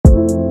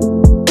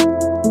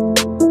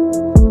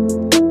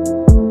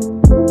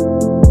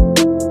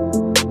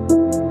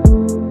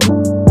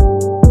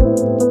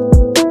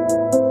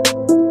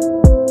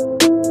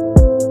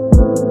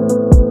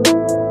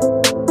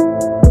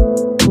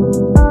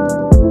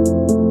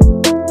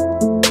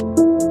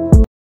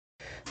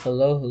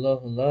Hello, hello,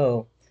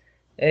 hello.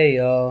 Hey,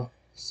 y'all.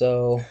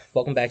 So,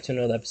 welcome back to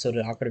another episode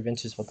of Awkward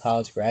Adventures for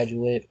College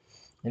Graduate.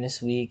 And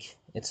this week,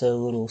 it's a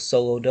little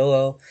solo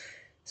dolo.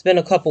 It's been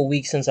a couple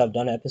weeks since I've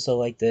done an episode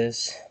like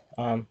this.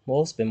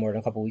 Well, it's been more than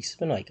a couple weeks. It's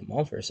been like a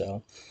month or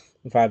so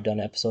before I've done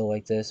an episode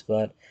like this.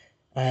 But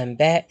I'm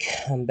back.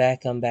 I'm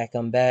back. I'm back.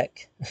 I'm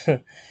back.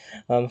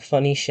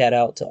 Funny shout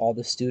out to all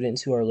the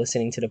students who are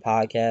listening to the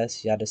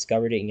podcast. Y'all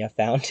discovered it and y'all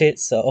found it.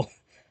 So,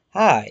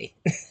 hi.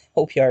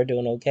 Hope y'all are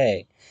doing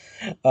okay.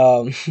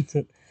 Um,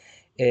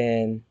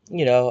 and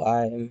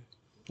I'm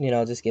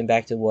just getting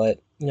back to what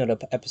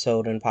the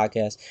episode and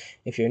podcast.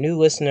 If you're a new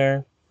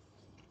listener,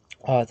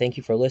 thank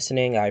you for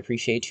listening. I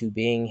appreciate you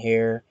being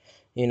here.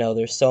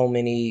 There's so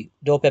many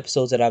dope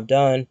episodes that I've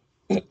done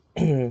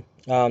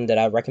that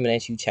I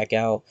recommend you check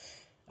out.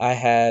 I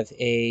have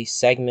a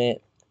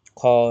segment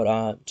called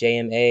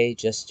JMA,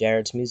 just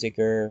Jared's music,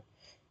 or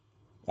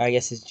I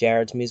guess it's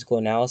Jared's musical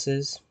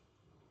analysis.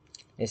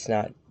 It's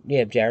not,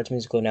 yeah, Jared's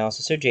musical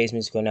analysis or Jay's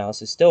musical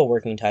analysis, still a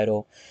working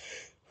title.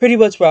 Pretty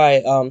much where I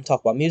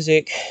talk about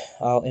music.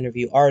 I'll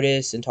interview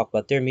artists and talk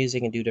about their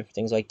music and do different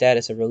things like that.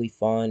 It's a really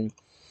fun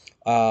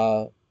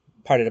uh,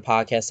 part of the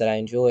podcast that I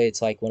enjoy.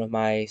 It's like one of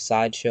my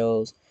side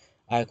shows.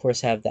 I, of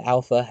course, have the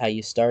Alpha, How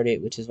You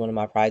Started, which is one of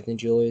my prides and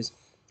joys,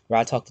 where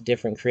I talk to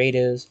different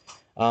creatives,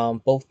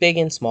 both big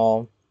and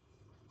small,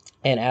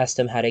 and ask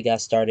them how they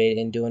got started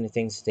in doing the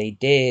things they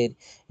did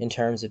in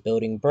terms of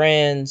building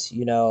brands,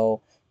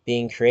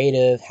 being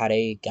creative, how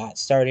they got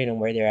started and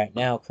where they're at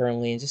now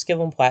currently, and just give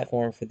them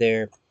platform for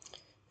their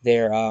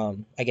I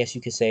guess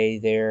you could say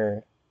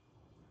their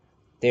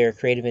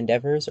creative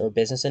endeavors or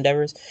business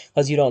endeavors,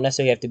 because you don't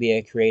necessarily have to be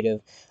a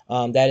creative.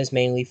 That is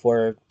mainly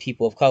for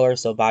people of color,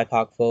 so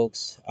BIPOC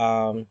folks,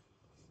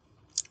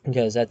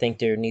 because I think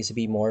there needs to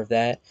be more of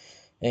that.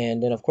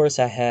 And then of course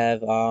I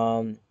have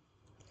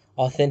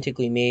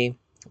Authentically Me,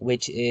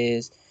 which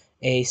is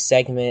a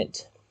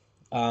segment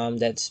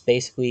that's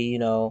basically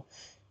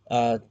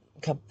a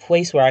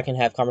place where I can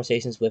have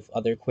conversations with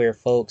other queer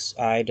folks.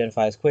 I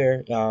identify as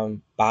queer,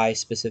 bi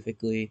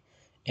specifically,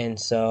 and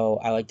so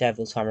I like to have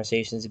those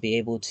conversations to be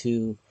able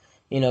to,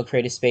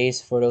 create a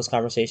space for those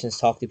conversations,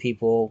 talk to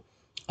people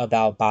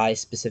about bi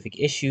specific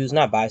issues,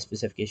 not bi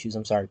specific issues.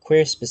 I'm sorry,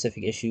 queer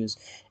specific issues,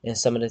 and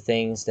some of the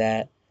things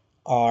that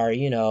are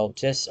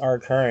just are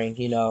occurring,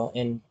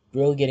 and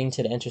really getting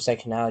to the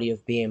intersectionality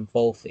of being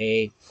both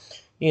a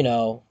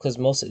because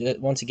most of it,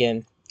 once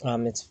again,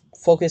 it's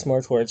focused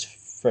more towards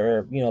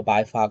for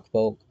BIPOC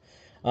folk,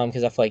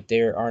 because I feel like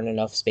there aren't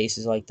enough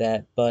spaces like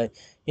that. But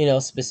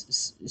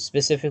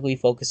specifically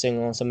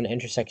focusing on some of the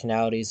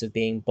intersectionalities of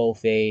being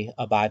both a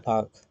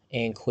BIPOC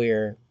and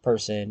queer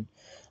person,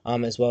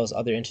 as well as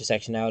other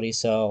intersectionalities.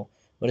 So,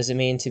 what does it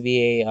mean to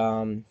be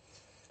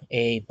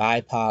a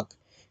BIPOC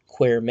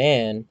queer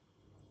man,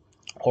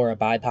 or a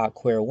BIPOC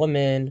queer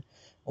woman,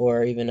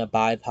 or even a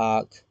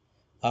BIPOC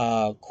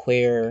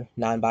queer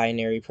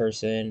non-binary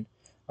person,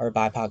 or a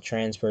BIPOC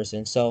trans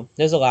person. So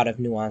there's a lot of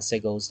nuance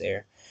that goes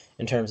there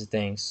in terms of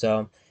things.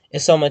 So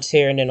it's so much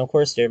here, and then of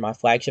course there are my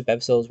flagship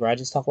episodes where I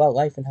just talk about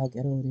life and how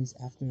ghetto it is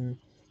after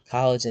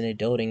college and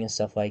adulting and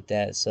stuff like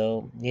that.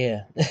 So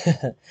yeah,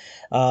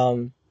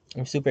 um,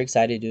 I'm super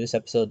excited to do this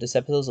episode. This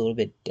episode is a little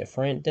bit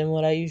different than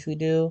what I usually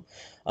do,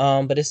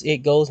 but it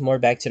goes more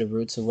back to the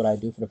roots of what I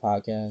do for the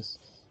podcast.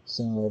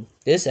 So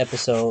this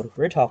episode,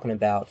 we're talking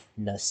about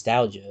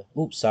nostalgia.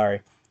 Oops,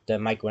 sorry, the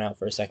mic went out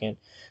for a second.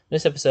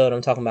 This episode,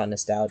 I'm talking about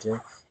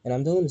nostalgia, and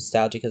I'm doing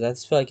nostalgia because I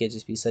just feel like it'd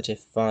just be such a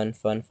fun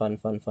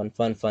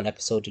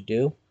episode to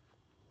do.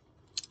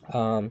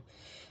 Um,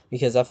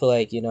 because I feel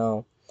like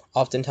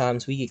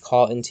oftentimes we get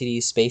caught into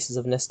these spaces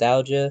of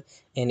nostalgia,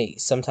 and it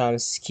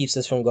sometimes keeps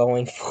us from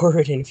going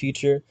forward in the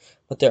future.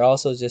 But they're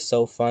also just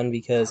so fun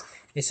because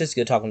it's just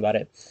good talking about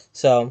it.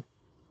 So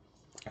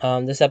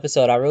this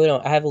episode, I really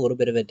don't. I have a little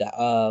bit of a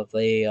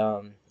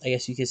I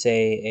guess you could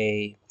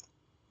say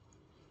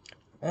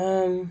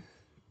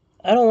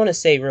I don't want to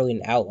say really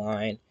an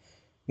outline,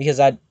 because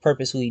I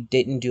purposely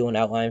didn't do an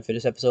outline for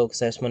this episode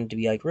because I just wanted to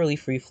be like really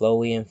free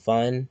flowy and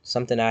fun,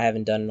 something I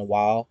haven't done in a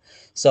while.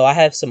 So I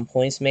have some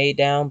points made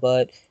down,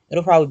 but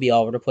it'll probably be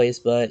all over the place.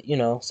 But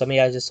some of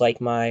y'all just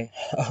like my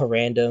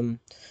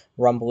random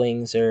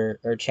rumblings or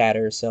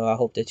chatter, so I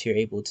hope that you're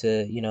able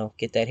to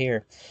get that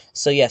here.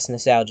 So yes,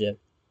 nostalgia.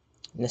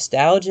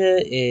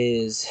 Nostalgia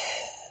is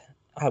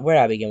where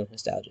do I begin with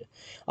nostalgia?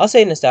 I'll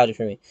say nostalgia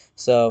for me.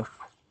 So,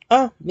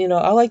 I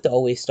like to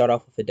always start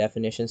off with a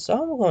definition. So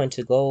I'm going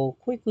to go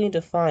quickly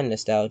define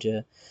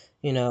nostalgia.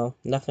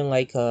 Nothing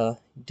like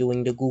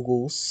doing the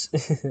Googles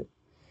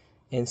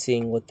and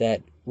seeing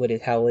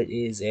how it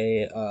is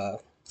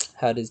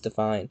how it is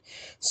defined.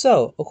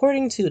 So,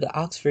 according to the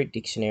Oxford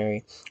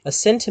Dictionary, a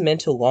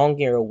sentimental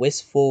longing or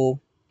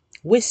wistful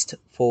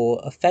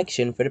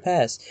affection for the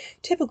past,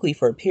 typically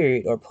for a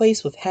period or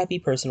place with happy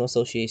personal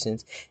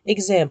associations.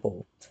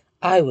 Example: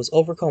 I was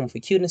overcome with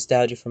acute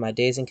nostalgia for my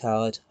days in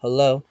college.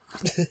 Hello,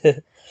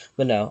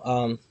 but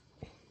no.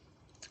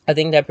 I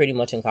think that pretty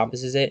much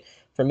encompasses it.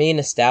 for me,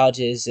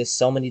 nostalgia is just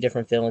so many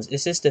different feelings.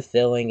 It's just a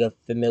feeling of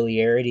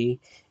familiarity,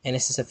 and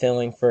it's just a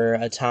feeling for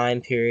a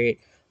time period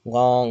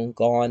long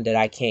gone that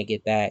I can't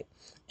get back.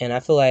 And I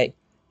feel like,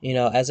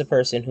 as a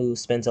person who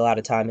spends a lot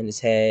of time in his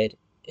head,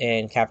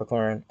 and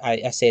Capricorn,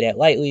 I say that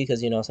lightly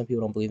because, some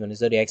people don't believe in the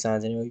zodiac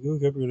signs and they're like, oh,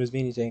 Capricorn doesn't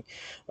mean anything.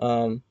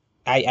 Um,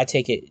 I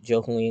take it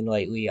jokingly and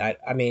lightly.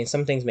 I mean,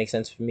 some things make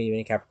sense for me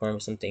being Capricorn,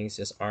 but some things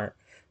just aren't.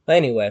 But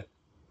anyway,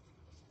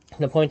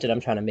 the point that I'm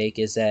trying to make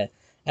is that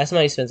as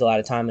somebody who spends a lot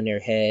of time in their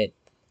head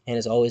and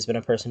has always been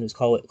a person who's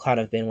kind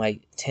of been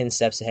like 10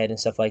 steps ahead and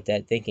stuff like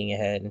that, thinking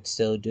ahead and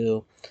still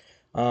do,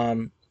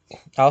 um,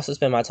 I also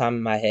spend my time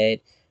in my head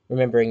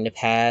remembering the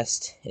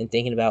past and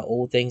thinking about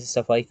old things and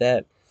stuff like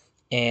that.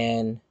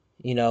 And,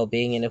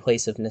 being in a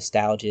place of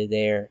nostalgia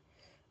there.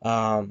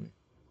 Um,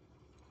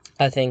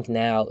 I think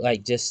now,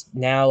 like just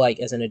now, like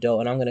as an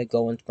adult, and I'm gonna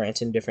go and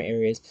branch in different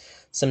areas.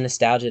 Some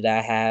nostalgia that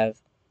I have,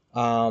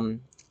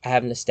 I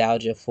have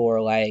nostalgia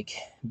for like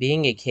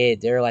being a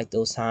kid. There are like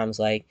those times,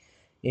 like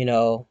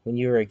when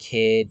you were a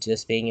kid,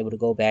 just being able to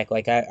go back.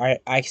 Like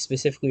I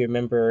specifically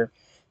remember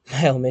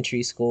my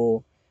elementary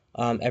school,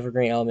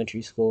 Evergreen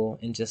Elementary School,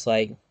 and just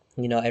like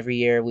every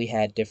year we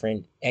had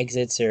different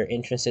exits or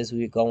entrances we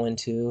would go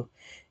into,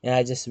 and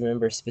I just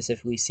remember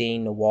specifically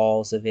seeing the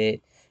walls of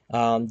it,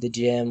 the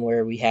gym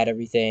where we had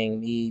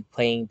everything, me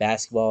playing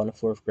basketball in the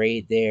fourth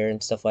grade there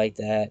and stuff like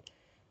that,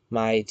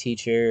 my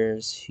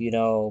teachers,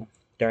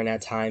 during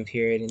that time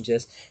period, and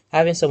just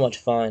having so much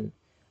fun.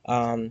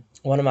 One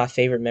of my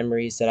favorite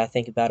memories that I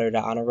think about are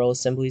the honor roll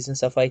assemblies and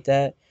stuff like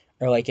that.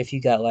 Or like if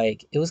you got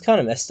like, it was kind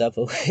of messed up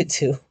a bit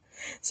too.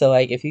 So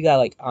like if you got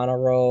like honor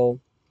roll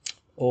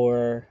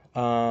or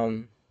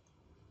or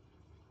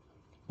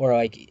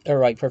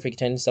like perfect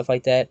attendance stuff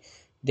like that,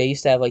 they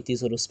used to have like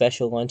these little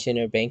special luncheon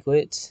or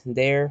banquets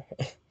there.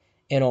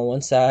 And on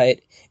one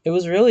side, it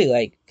was really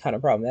like kind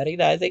of problematic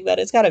that I think about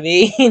it. It's kind of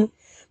mean.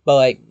 But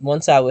like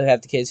one side would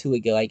have the kids who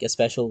would get like a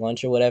special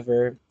lunch or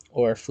whatever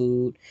or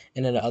food,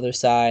 and then the other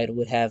side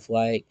would have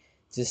like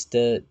just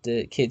the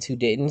kids who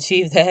didn't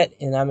achieve that.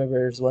 And I remember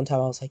there was one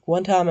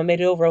time I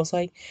made it over. I was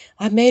like,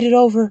 I made it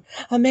over.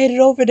 I made it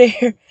over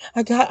there.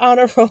 I got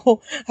honor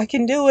roll. I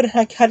can do it.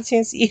 I got a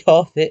chance to eat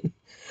all of it.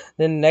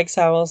 Then the next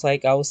time I was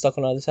like, I was stuck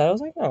on the other side. I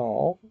was like,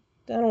 oh,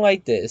 I don't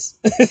like this.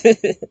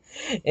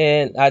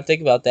 And I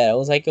think about that. It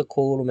was like a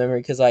cool little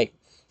memory because, like,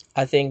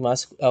 I think my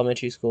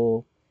elementary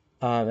school,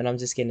 and I'm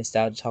just getting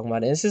nostalgia talking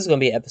about it. This is going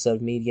to be an episode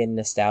of me getting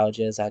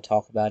nostalgia as I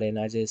talk about it. And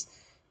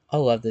I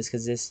love this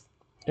because it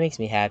makes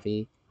me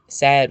happy.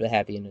 Sad, but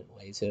happy in a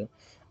way, too.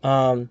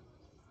 Um,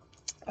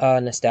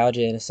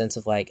 Nostalgia in a sense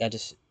of like, I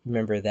just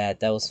remember that.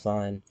 That was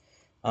fun.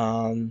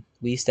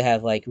 We used to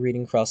have like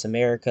Reading Across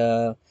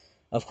America.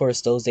 Of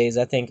course, those days,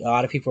 I think a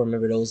lot of people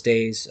remember those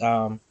days.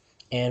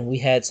 And we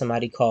had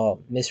somebody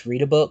called Miss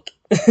Read a Book.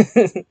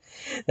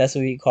 That's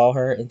what we call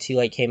her. And she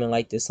like came in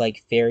like this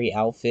like fairy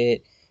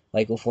outfit,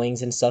 like with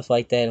wings and stuff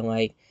like that. And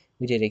like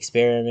we did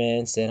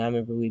experiments. And I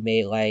remember we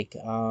made like,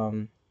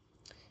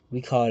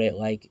 we called it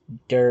like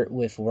dirt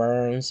with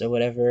worms or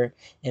whatever.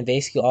 And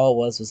basically all it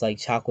was like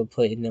chocolate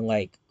pudding and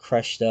like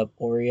crushed up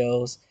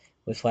Oreos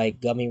with like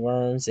gummy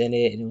worms in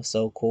it, and it was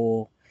so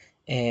cool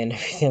and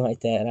everything like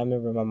that. And I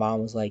remember my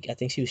mom was like, I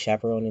think she was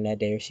chaperoning that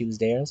day or she was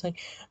there. I was like,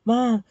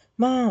 Mom,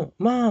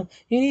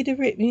 you need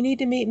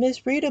to meet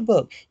Miss Rita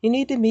Book. You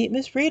need to meet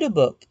Miss Rita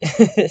Book.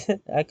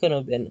 I couldn't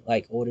have been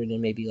like older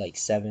than maybe like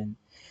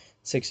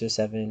 6 or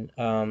 7,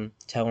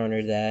 telling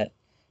her that,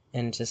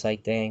 and just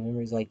like dang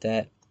memories like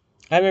that.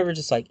 I remember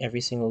just like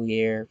every single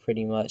year,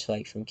 pretty much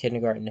like from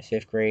kindergarten to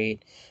fifth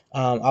grade.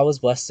 I was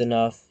blessed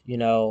enough,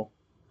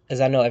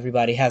 as I know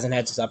everybody hasn't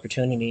had this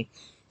opportunity.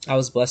 I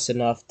was blessed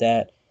enough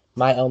that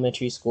my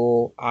elementary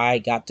school, I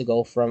got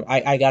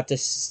to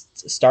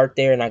start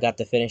there and I got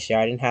to finish there.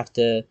 I didn't have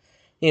to,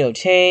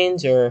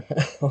 change or,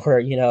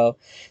 or,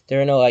 there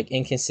were no like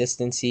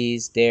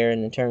inconsistencies there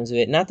in terms of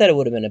it. Not that it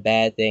would have been a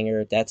bad thing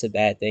or that's a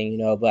bad thing,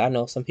 but I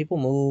know some people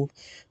move,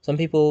 some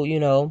people,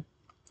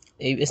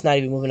 it's not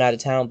even moving out of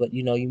town, but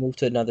you move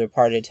to another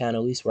part of the town,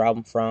 at least where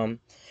I'm from,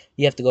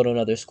 you have to go to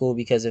another school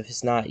because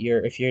if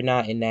you're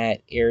not in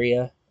that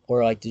area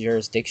or like the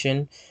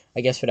jurisdiction,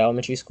 I guess for the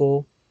elementary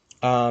school,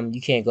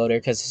 you can't go there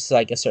because it's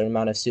like a certain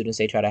amount of students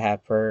they try to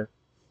have per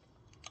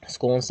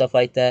school and stuff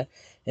like that.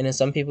 And then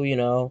some people,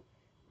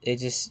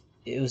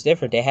 it was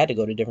different. They had to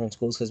go to different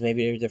schools because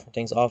maybe there were different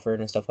things offered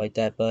and stuff like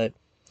that. But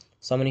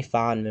so many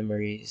fond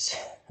memories.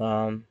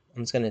 I'm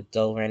just gonna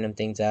throw random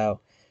things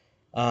out.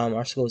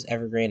 Our school was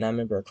Evergreen. I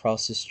remember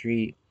across the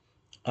street,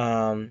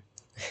 um,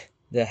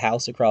 the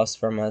house across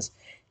from us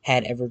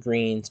had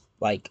evergreens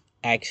like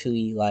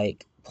actually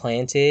like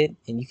planted,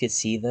 and you could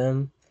see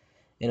them,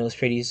 and it was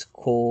pretty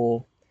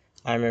cool.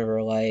 I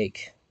remember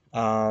like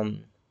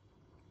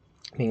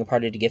being a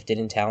part of the gifted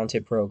and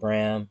talented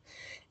program,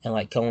 and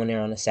like going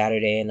there on a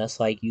Saturday and us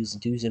like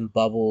using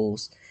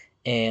bubbles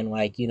and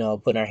like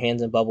putting our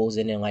hands in bubbles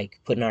and then like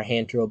putting our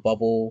hand through a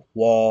bubble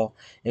wall,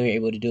 and we were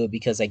able to do it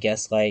because I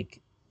guess like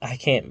I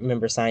can't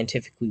remember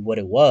scientifically what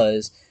it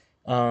was.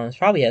 It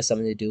probably has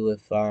something to do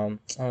with I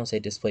don't say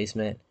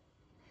displacement.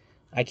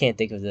 I can't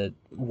think of the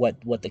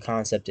what the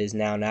concept is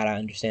now. Now that I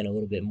understand a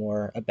little bit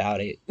more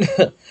about it,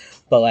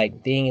 but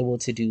like being able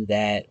to do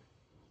that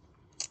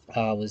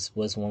was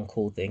one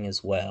cool thing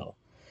as well.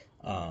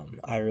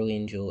 I really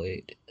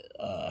enjoyed,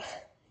 uh,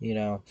 you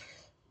know,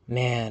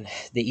 man,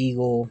 the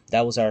Eagle.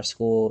 That was our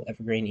school,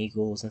 Evergreen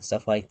Eagles and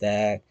stuff like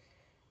that.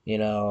 You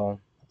know,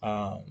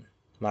 um,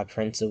 my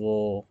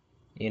principal,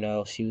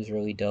 she was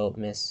really dope,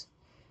 Miss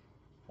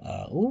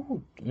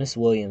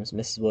Williams,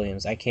 Mrs.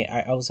 Williams. I can't.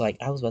 I was like,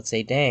 I was about to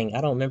say, dang,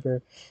 I don't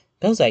remember.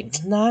 But I was like,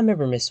 no, I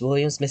remember Miss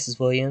Williams, Mrs.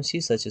 Williams.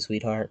 She's such a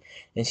sweetheart,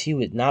 and she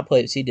would not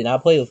play. She did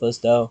not play with us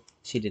though.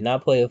 She did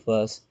not play with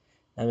us.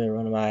 I remember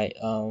one of my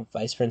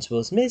vice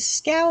principals, Miss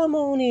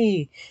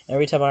Scalamoni.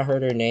 Every time I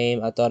heard her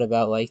name, I thought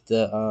about like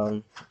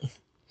the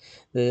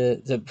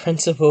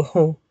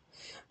principal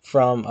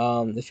from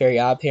the Fairy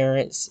Odd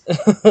Parents,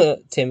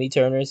 Timmy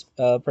Turner's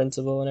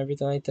principal and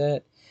everything like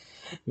that.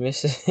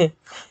 Miss,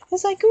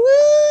 it's like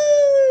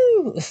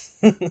woo,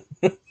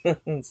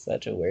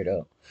 such a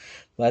weirdo.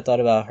 But I thought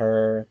about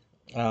her.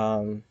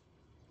 Um,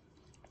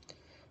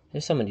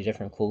 there's so many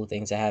different cool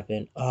things that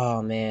happened.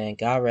 Oh man,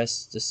 God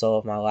rest the soul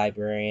of my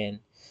librarian,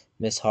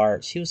 Miss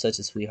Hart. She was such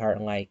a sweetheart.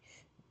 And like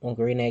on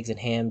Green Eggs and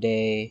Ham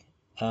Day,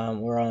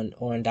 we're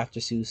on Dr.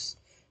 Seuss.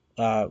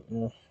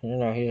 We're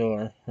not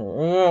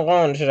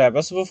going into that.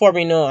 But before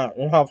we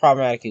knew how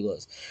problematic he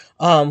was,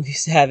 we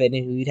used to have it,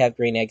 and we'd have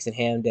Green Eggs and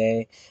Ham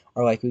Day,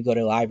 or like we go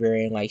to the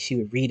library and like she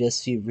would read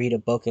us. She would read a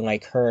book, and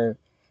like her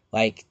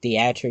like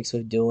theatrics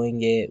with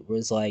doing it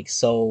was like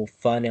so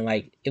fun, and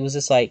like it was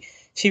just like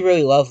she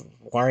really loved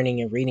learning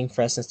and reading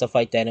for us and stuff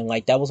like that. And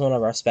like that was one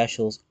of our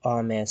specials.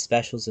 Oh man,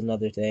 specials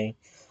another thing.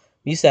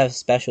 We used to have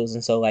specials,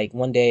 and so like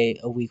one day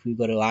a week we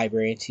go to the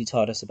library, and she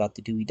taught us about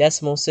the Dewey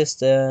Decimal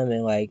System,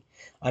 and like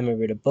I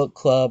remember the book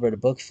club or the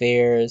book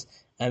fairs.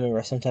 I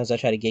remember sometimes I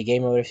try to get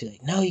game over. She's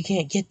like, "No, you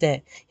can't get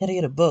that. You gotta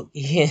get a book.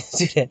 You can't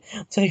do that.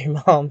 Tell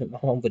your mom." And my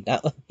mom would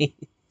not let me.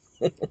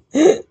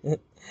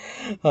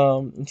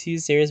 She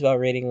was serious about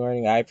reading and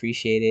learning. I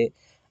appreciate it.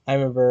 I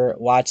remember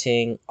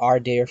watching our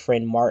dear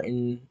friend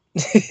Martin.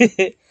 I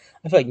feel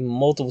like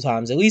multiple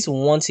times, at least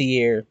once a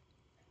year.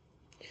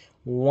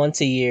 Once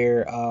a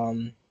year,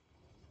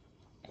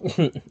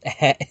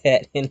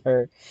 in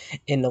her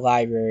in the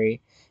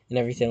library and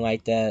everything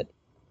like that.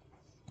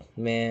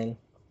 Man,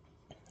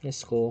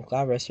 it's cool.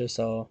 God rest her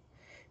soul.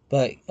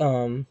 But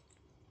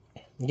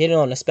getting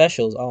on the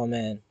specials, oh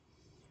man,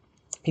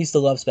 he used to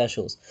love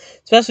specials.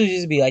 Specials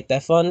used to be like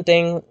that fun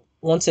thing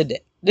once a day.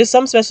 There's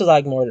some specials I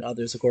like more than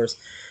others, of course.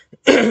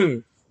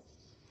 But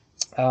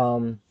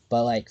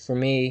like for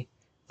me,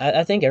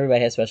 I think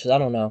everybody has specials. I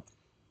don't know.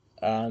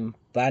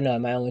 But I know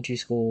at my elementary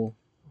school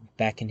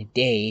back in the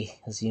day,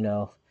 because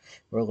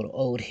we're a little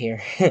old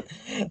here.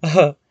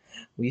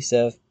 We used to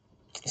have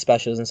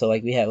specials, and so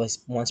like we had like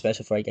one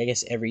special for like I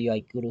guess every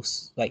like little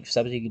like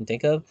subject you can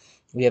think of.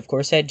 We of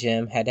course had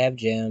gym, had to have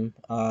gym.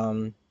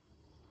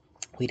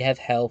 We'd have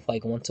health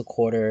like once a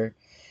quarter,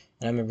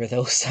 and I remember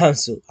those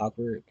times so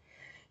awkward.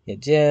 We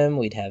had gym,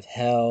 we'd have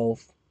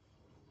health,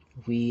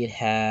 we'd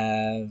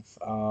have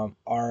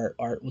art.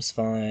 Art was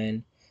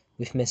fun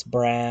with Miss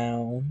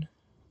Brown.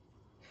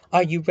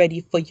 Are you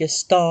ready for your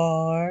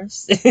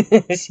stars?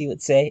 She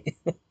would say.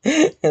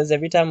 Because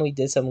every time we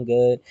did something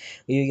good,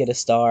 we would get a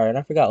star. And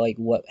I forgot like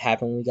what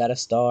happened when we got a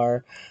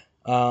star.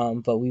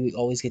 But we would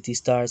always get these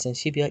stars, and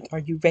she'd be like, "Are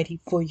you ready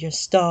for your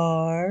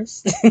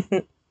stars?"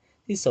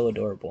 She's so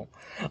adorable.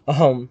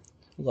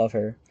 Love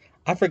her.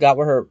 I forgot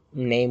what her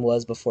name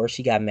was before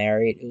she got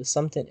married. It was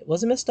something.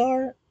 Was it Miss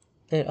Star?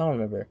 I don't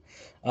remember.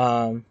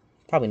 Um,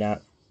 Probably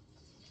not.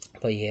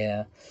 But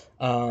yeah.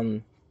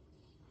 Um,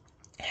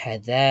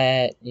 had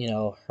that.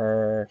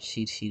 Her.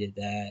 She did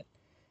that.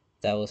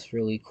 That was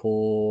really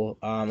cool.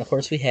 Of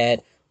course, we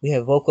had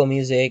vocal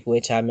music,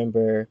 which I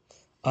remember.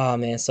 Oh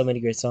man, so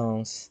many great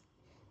songs.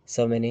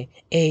 So many.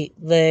 Eight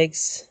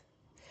legs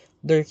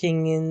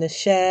lurking in the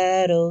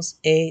shadows.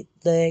 Eight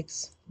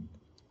legs.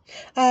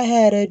 I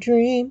had a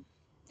dream.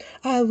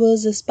 I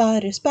was a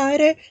spider,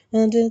 spider.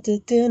 Dun, dun,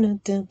 dun,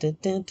 dun, dun, dun,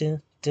 dun,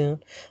 dun,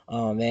 dun.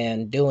 Oh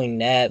man, doing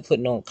that,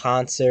 putting on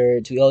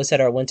concerts. We always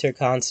had our winter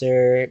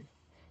concert.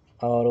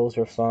 Oh, those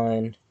were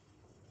fun.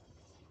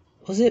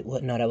 Was it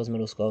what? No, that was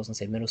middle school. I was gonna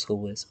say middle school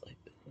was.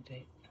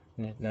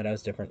 No, that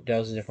was different. That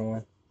was a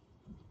different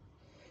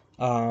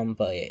one.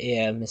 But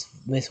yeah, Miss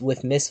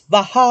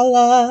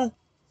Valhalla,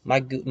 my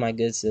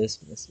good sis,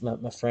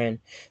 my friend,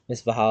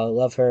 Miss Valhalla,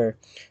 love her.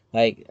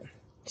 Like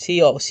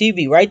she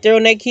be right there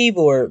on that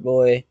keyboard,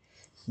 boy,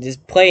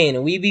 just playing,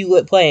 and we be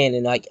playing,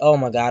 and like, oh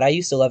my god, I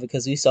used to love it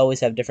because we used to always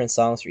have different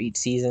songs for each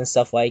season,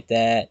 stuff like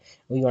that.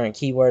 We learned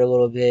keyboard a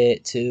little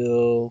bit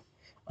too.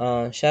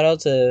 Shout out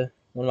to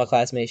one of my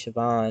classmates,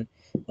 Siobhan.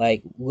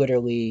 Like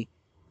literally,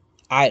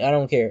 I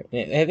don't care.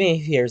 I mean,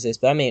 he hears this,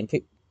 but I mean,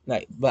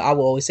 like, but I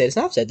will always say this.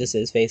 And I've said this to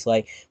his face.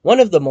 Like, one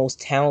of the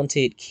most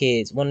talented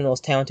kids, one of the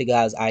most talented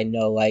guys I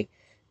know. Like,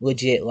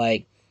 legit.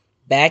 Like,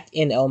 back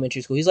in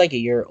elementary school, he's like a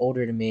year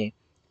older than me,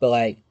 but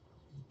like,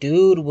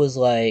 dude was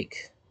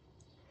like,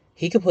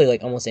 he could play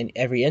like almost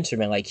every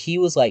instrument. Like he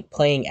was like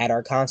playing at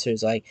our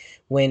concerts. Like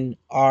when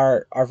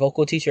our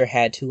vocal teacher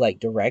had to like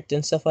direct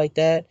and stuff like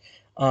that,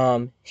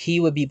 he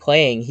would be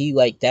playing. He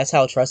like that's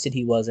how trusted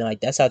he was, and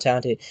like that's how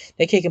talented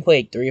that kid can play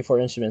like 3 or 4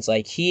 instruments.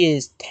 Like he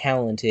is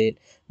talented.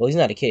 Well, he's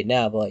not a kid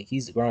now, but like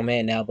he's a grown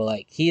man now. But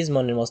like he is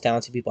one of the most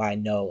talented people I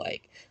know.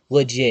 Like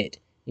legit,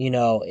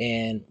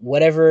 and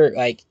whatever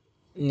like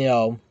you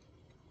know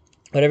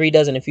whatever he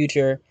does in the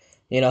future,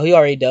 he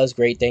already does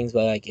great things.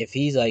 But like, if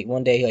he's like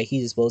one day like he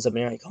just blows up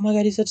and you're like, oh my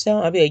god, he's such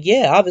talent, I'd be like,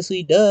 yeah,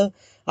 obviously, duh.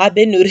 I've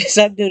been new this.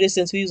 I've knew this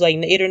since we was like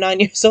 8 or 9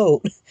 years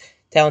old.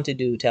 Talented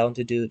dude,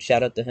 talented dude.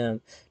 Shout out to him.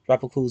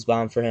 Drop a clues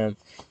bomb for him.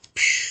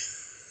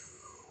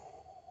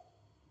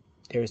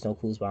 There is no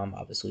clues bomb,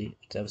 obviously.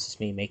 That was just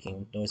me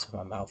making noise with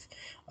my mouth,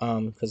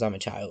 because I'm a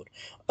child.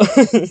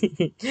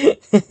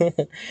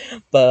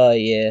 But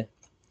yeah,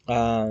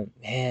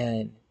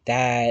 man,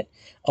 that.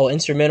 Oh,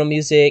 instrumental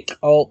music.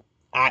 Oh,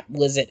 I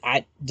was it.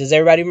 I does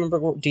everybody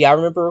remember? Do y'all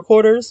remember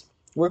recorders?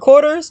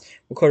 Recorders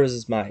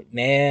is my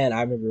man.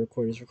 I remember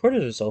recorders.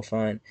 Recorders are so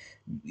fun.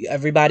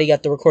 Everybody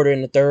got the recorder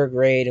in the third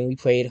grade, and we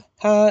played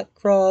hot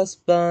cross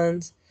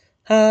buns,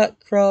 hot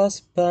cross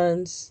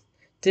buns.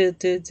 And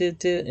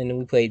then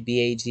we played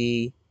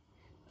BAG.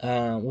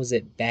 Was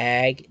it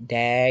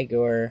Dag,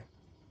 or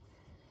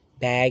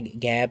Bag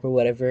Gab, or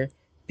whatever?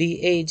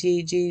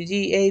 BAGGGAB.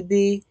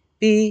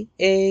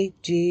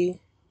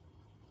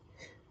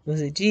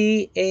 Was it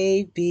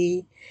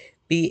GABBAAGB?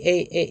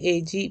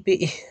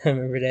 I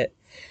remember that.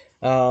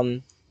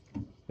 Um,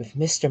 with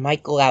Mr.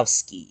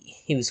 Michalowski.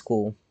 He was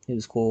cool. He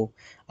was cool.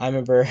 I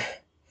remember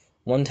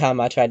one time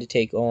I tried to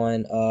take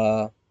on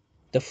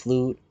the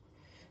flute.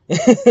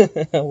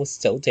 I was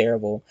so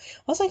terrible.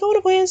 I was like, I want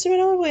to play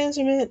instrument, I want to play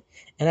instrument.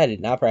 And I did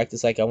not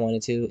practice like I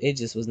wanted to. It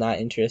just was not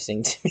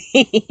interesting to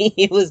me.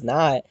 It was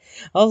not.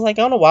 I was like,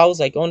 I don't know why I was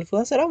like going to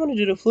flute. I said, I want to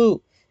do the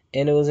flute.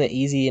 And it wasn't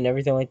easy and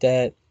everything like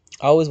that.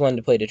 I always wanted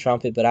to play the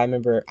trumpet, but I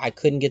remember I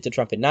couldn't get the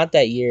trumpet. Not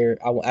that year.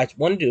 I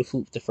wanted to do the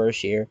flute the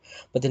first year.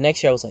 But the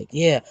next year I was like,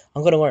 yeah,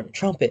 I'm going to learn the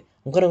trumpet.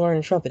 I'm going to learn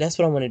the trumpet. That's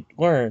what I want to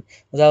learn.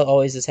 Because I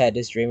always just had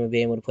this dream of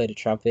being able to play the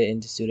trumpet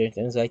and just do different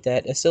things like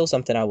that. It's still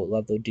something I would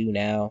love to do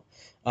now.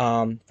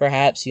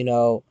 Perhaps,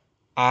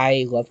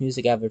 I love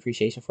music. I have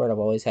appreciation for it. I've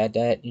always had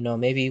that.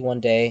 Maybe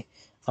one day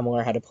I'm gonna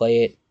learn how to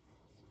play it.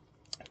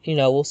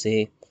 We'll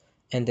see.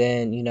 And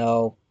then,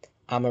 I'm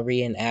gonna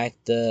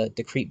reenact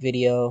the creep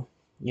video.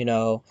 I'm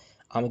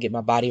gonna get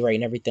my body right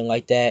and everything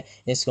like that.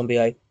 And it's gonna be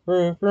like,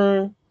 vroom,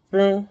 vroom,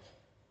 vroom,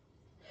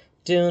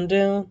 doon,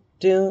 doon,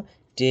 doon,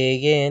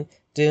 dig in,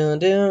 doon,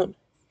 doon,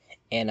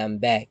 and I'm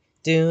back,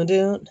 doon,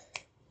 doon,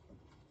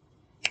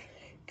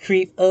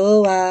 creep,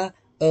 oh, ah,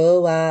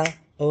 oh, ah,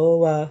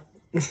 oh, ah.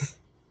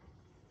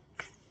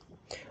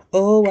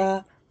 Oh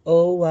wow,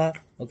 oh wow.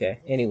 Okay.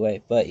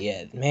 Anyway, but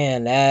yeah,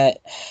 man, that.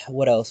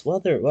 What else?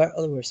 What other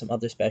were some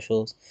other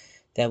specials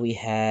that we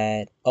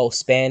had? Oh,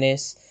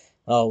 Spanish.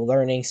 Oh,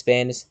 learning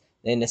Spanish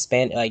and the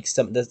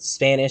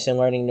Spanish and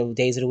learning the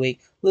days of the week.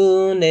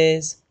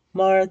 Lunes,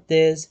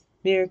 martes,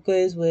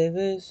 miércoles,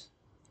 jueves,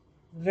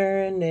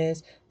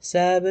 viernes,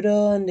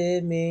 sábado, and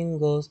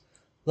domingos.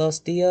 Los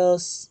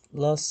días.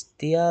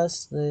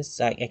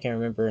 I can't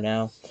remember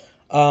now.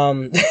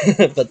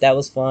 But that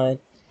was fun.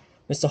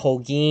 Mr.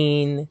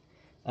 Holguin.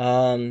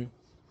 Um,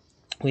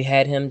 we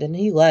had him, then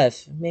he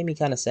left. It made me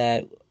kind of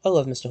sad. I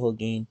love Mr.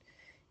 Holguin.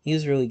 He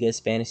was a really good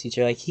Spanish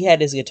teacher. Like he had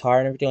his guitar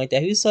and everything like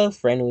that. He was so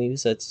friendly. He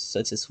was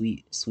such a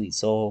sweet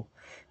soul.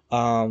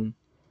 Um,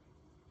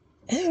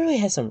 and I really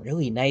had some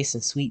really nice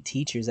and sweet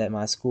teachers at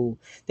my school.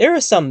 There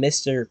were some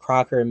Mr.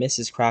 Crocker and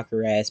Mrs.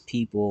 Crocker ass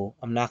people.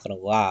 I'm not gonna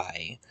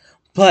lie,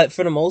 but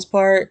for the most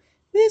part,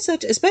 man,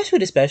 especially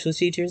the special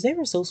teachers, they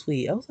were so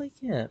sweet. I was like,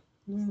 yeah,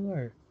 they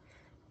were.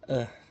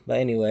 But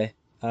anyway,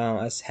 I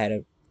just had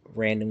a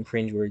random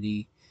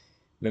cringeworthy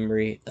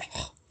memory.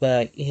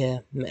 But yeah,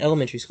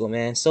 elementary school,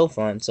 man, so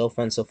fun, so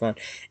fun, so fun.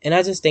 And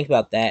I just think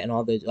about that and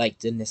all the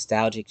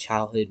nostalgic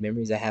childhood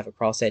memories I have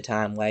across that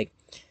time, like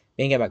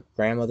being at my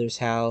grandmother's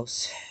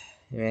house,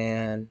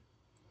 man,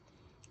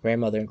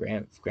 grandmother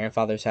and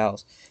grandfather's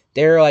house.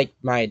 They're like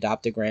my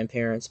adopted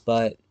grandparents,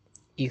 but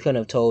you couldn't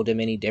have told them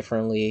any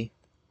differently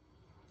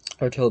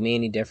or told me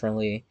any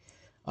differently.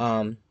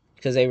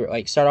 Because they were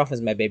like start off as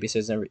my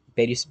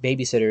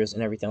babysitters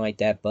and everything like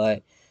that,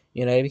 but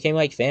they became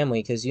like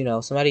family because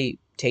somebody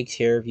takes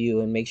care of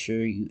you and makes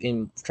sure you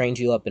and trains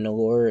you up in the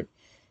Lord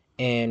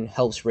and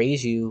helps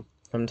raise you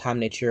from the time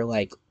that you're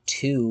like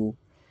two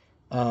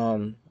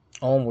um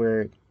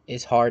onward.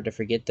 It's hard to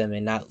forget them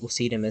and not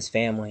see them as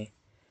family,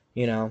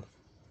 you know.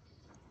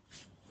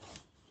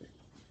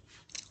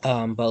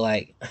 But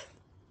like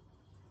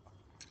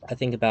I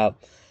think about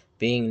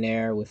being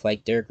there with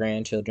like their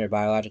grandchildren,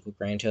 biological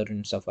grandchildren,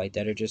 and stuff like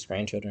that, or just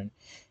grandchildren,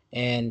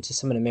 and just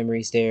some of the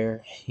memories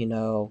there.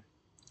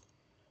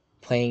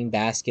 Playing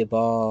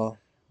basketball,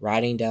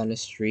 riding down the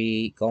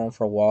street, going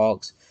for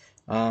walks.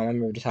 I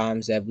remember the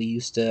times that we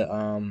used to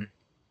um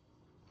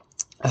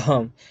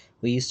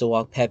we used to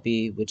walk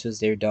Peppy, which was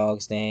their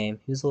dog's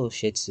name. He was a little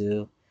Shih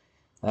Tzu.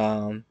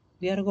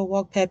 We had to go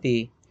walk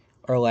Peppy.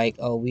 or like,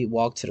 oh, we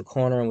walk to the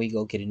corner and we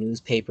go get a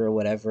newspaper or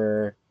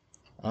whatever,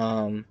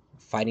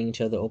 fighting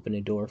each other open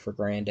the door for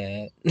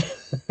granddad.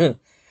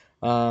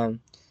 um,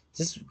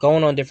 just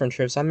going on different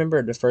trips. I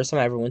remember the first time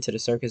I ever went to the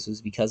circus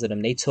was because of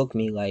them. They took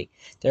me, like,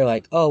 they're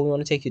like, oh, we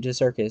want to take you to the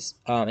circus,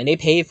 and they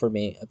paid for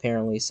me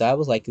apparently, so that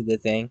was like a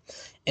good thing.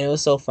 And it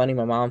was so funny.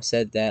 My mom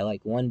said that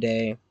like one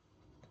day,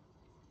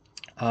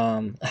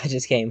 I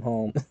just came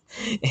home,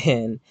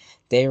 and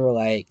they were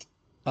like,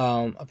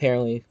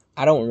 apparently,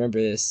 I don't remember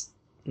this.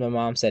 My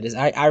mom said this.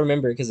 I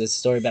remember it because it's a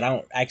story, but I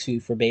don't actually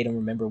verbatim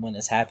remember when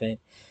this happened.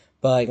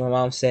 But like my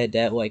mom said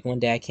that like one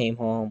day I came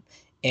home,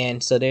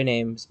 and so their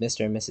name's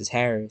Mr. and Mrs.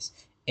 Harris,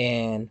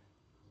 and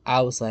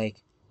I was like,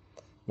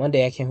 one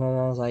day I came home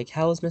and I was like,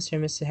 how was Mr.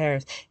 and Mrs.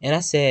 Harris? And I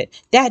said,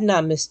 that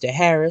not Mr.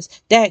 Harris,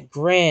 that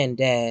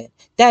granddad.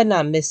 That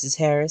not Mrs.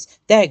 Harris,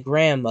 that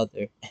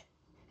grandmother.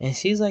 And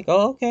she's like,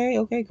 oh, okay,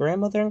 okay,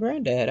 grandmother and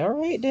granddad. All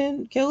right,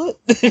 then kill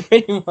it.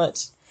 Pretty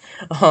much.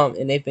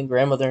 And they've been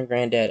grandmother and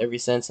granddad ever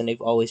since, and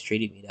they've always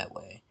treated me that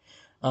way.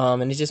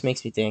 And it just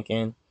makes me think,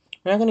 and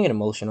we're not gonna get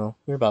emotional.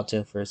 We're about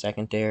to for a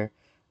second there.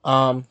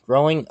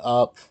 Growing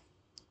up,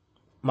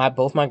 my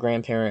both my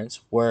grandparents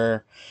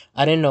were,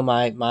 I didn't know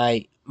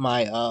my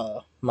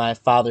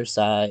father's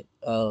side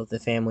of the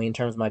family in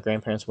terms of my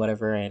grandparents,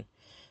 whatever, and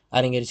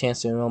I didn't get a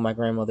chance to know my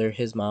grandmother,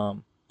 his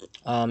mom,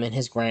 and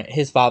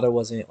his father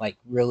wasn't like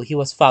really he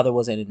was father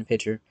wasn't in the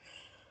picture.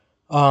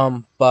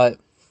 But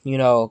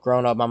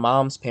growing up, my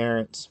mom's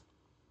parents,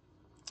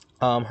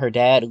 her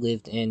dad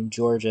lived in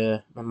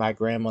Georgia, and my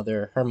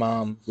grandmother, her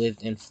mom,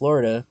 lived in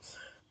Florida.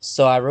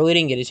 So I really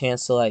didn't get a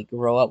chance to like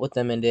grow up with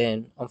them. And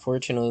then,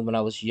 unfortunately, when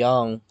I was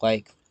young,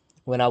 like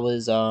when I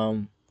was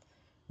um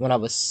when I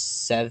was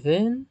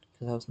 7,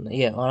 because I was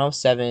yeah when I was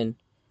 7,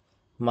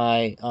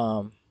 my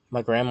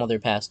grandmother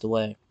passed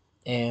away.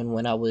 And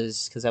when I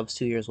was, because that was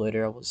 2 years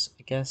later, I was,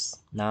 I guess,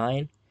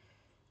 9.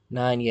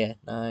 9, yeah,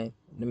 9.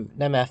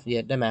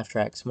 That math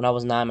tracks. When I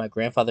was 9, my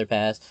grandfather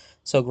passed.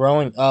 So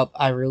growing up,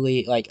 I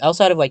really like,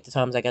 outside of like the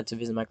times I got to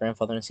visit my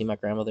grandfather and see my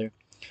grandmother,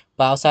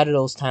 but outside of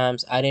those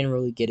times, I didn't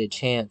really get a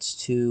chance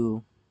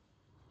to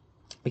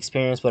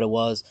experience what it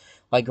was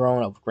like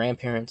growing up with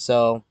grandparents.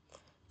 So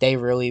they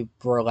really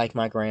were like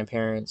my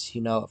grandparents,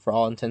 for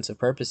all intents and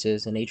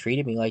purposes, and they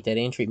treated me like that.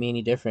 They didn't treat me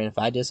any different. If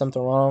I did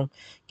something wrong,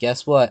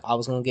 guess what? I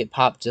was gonna get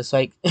popped just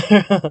like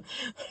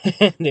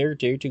their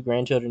two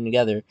grandchildren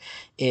together.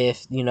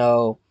 If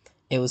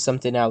it was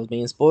something I was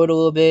being spoiled a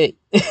little bit,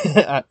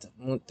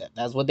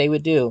 that's what they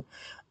would do.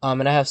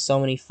 And I have so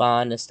many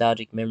fond,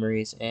 nostalgic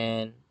memories,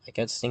 and I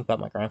get to think about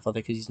my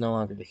grandfather because he's no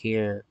longer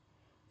here.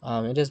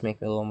 It does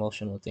make me a little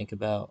emotional to think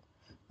about.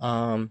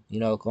 Going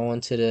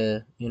to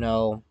the,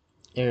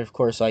 and of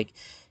course, like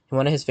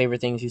one of his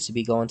favorite things used to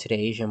be going to the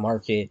Asian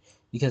market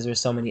because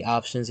there's so many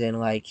options. And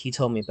like he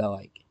told me about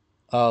like,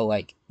 oh,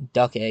 like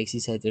duck eggs. He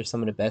said there's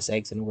some of the best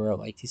eggs in the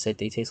world. Like he said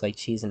they taste like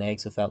cheese and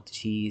eggs without the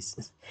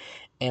cheese.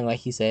 And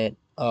like he said,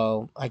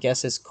 oh, I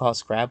guess it's called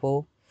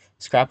Scrapple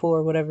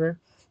or whatever.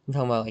 I'm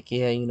talking about like,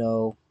 yeah,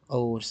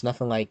 oh, it's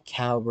nothing like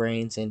cow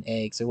brains and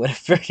eggs or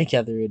whatever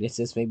together. It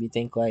just made me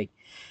think like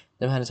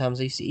the amount of times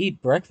I used to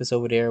eat breakfast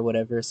over there or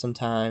whatever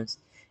sometimes,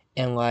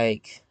 and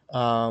like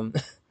I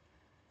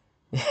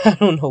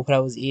don't know what I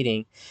was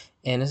eating,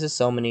 and there's just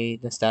so many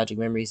nostalgic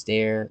memories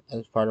there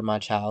as part of my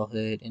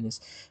childhood, and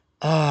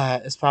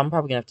I'm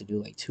probably gonna have to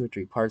do like 2 or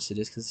 3 parts of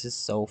this because it's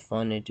just so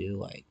fun to do.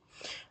 Like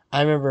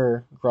I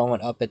remember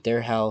growing up at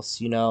their house,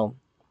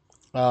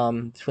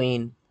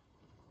 between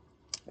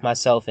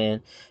myself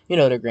and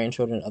their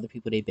grandchildren and other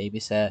people they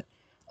babysat,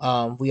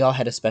 we all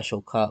had a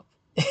special cup.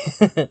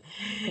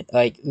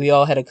 Like we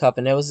all had a cup,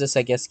 and it was just,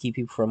 I guess, keep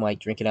people from like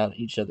drinking out of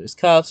each other's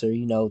cups, or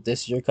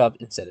this is your cup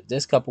instead of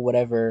this cup or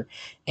whatever.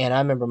 And I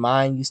remember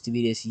mine used to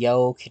be this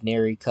yellow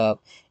canary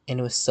cup, and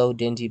it was so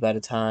dingy by the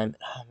time,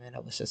 oh man, I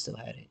wish I still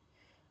had it.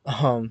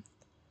 um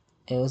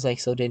it was like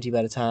so dingy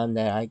by the time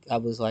that I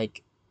was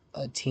like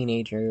a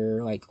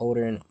teenager, like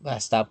older, and I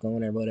stopped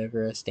going or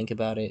whatever. I just think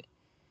about it.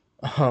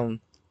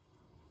 um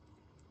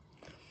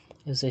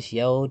it was this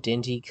yellow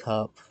dingy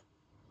cup,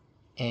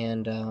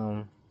 and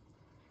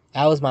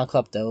that was my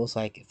cup though. It was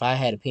like if I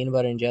had a peanut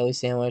butter and jelly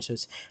sandwich, it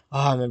was, oh,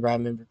 I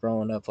remember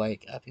growing up,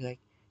 like I'd be like,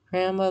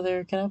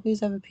 grandmother, can I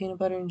please have a peanut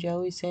butter and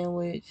jelly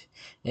sandwich?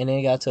 And then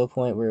it got to a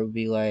point where it would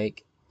be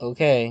like,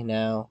 okay,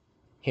 now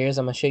I'm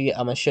gonna show you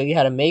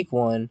how to make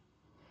one.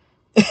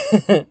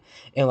 And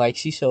like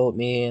she showed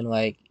me, and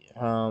like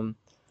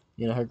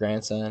her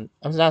grandson.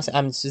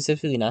 I'm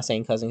specifically not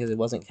saying cousin because it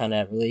wasn't kind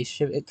of that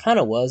relationship. It kind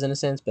of was in a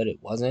sense, but it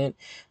wasn't.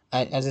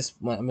 I just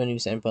I'm gonna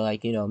use it, but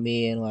like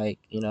me and like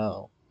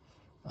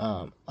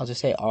I'll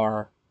just say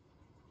R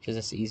because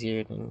it's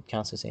easier than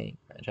Council saying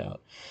grandchild.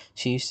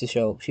 She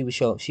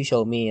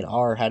showed me and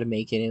R how to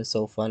make it. And it was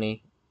so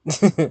funny.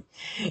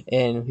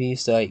 And we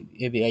used to like,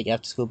 it'd be like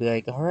after school, be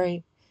like, all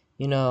right,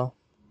 you know,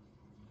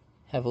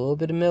 have a little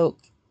bit of milk,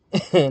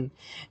 and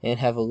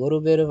have a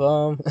little bit of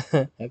a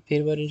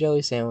peanut butter and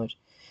jelly sandwich.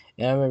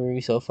 And I remember it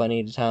was so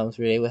funny the times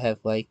where they would have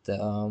like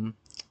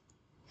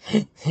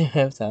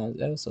Have times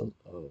that was so,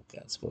 oh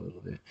god, spoiled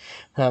it.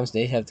 Times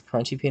they have the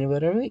crunchy peanut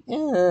butter. I'm like, yeah,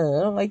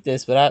 I don't like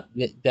this, but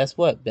guess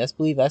what? Best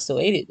believe I still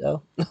ate it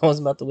though. I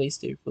wasn't about to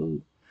waste their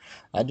food.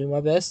 I do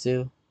my best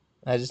to.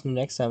 I just knew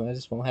next time I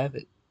just won't have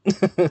it.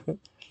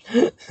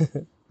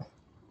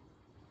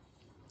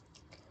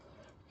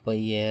 But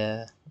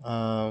yeah,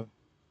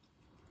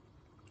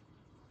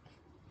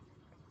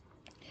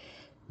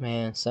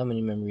 man, so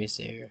many memories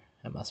there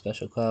at my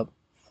special cup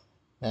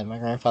that my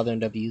grandfather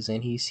ended up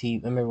using. I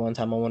remember one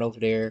time I went over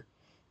there,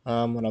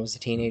 when I was a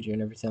teenager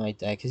and everything like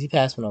that, because he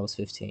passed when I was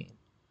 15,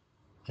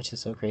 which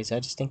is so crazy.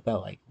 I just think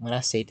about like when I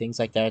say things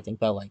like that, I think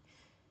about like,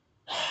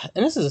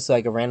 and this is just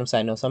like a random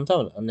side note. So I'm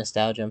talking about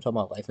nostalgia. I'm talking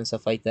about life and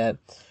stuff like that.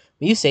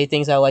 When you say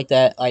things out like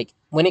that, like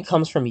when it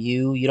comes from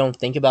you, you don't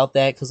think about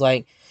that because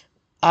like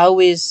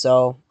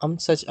I'm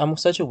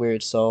such a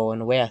weird soul, and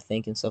the way I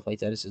think and stuff like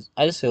that is just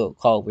I just feel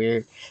called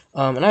weird.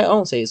 And I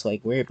don't say it's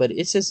like weird, but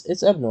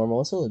it's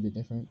abnormal. It's a little bit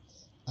different.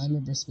 I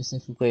remember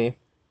specifically,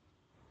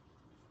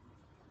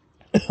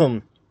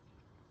 pardon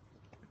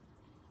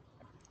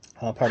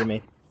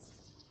me,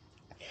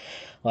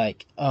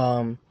 like I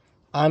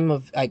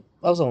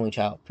was an only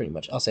child pretty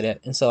much. I'll say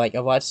that, and so like I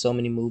watched so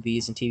many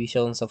movies and TV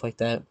shows and stuff like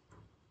that,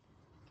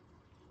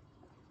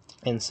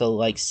 and so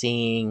like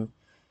seeing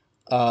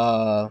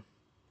uh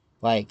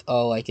like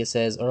oh like it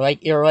says or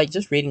like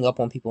just reading up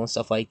on people and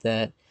stuff like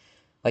that,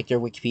 like their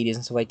Wikipedias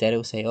and stuff like that, it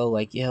would say, oh,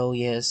 like, yo,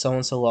 yeah, so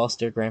and so lost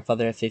their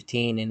grandfather at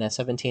 15, and at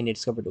 17 they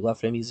discovered the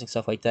left of music,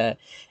 stuff like that.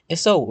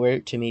 It's so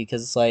weird to me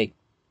because it's like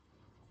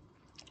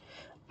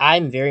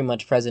I'm very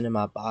much present in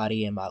my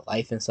body and my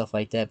life and stuff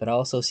like that, but I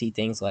also see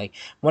things like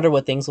wonder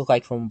what things look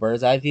like from a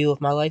bird's eye view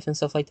of my life and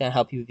stuff like that, and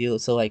how people view it.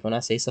 So like when I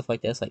say stuff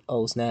like that, it's like,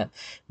 oh snap.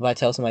 If I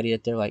tell somebody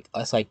that they're like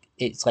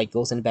it's like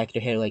goes in the back of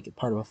their head like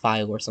part of a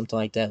file or something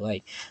like that,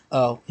 like,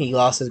 oh, he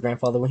lost his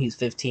grandfather when he was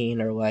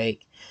 15, or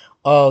like,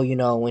 oh,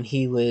 when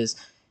he was,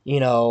 you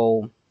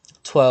know,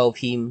 12,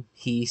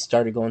 he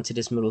started going to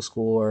this middle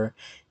school, or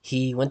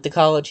he went to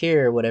college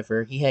here or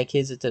whatever. He had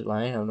kids at the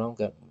line. I don't know,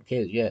 got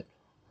kids yet.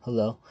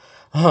 Hello.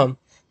 Um,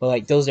 but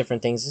like those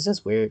different things, it's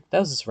just weird. That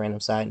was just a random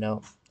side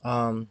note.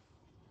 Um,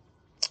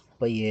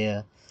 but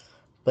yeah,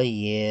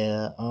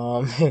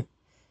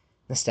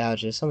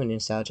 nostalgia, so many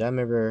nostalgia. I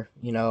remember,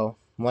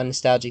 one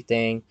nostalgic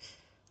thing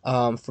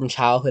from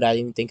childhood I didn't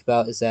even think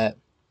about is that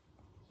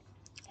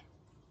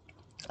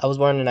I was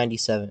born in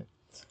 '97.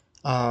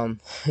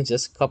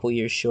 Just a couple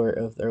years short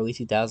of the early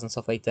 2000s,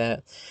 stuff like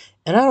that.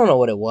 And I don't know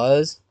what it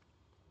was.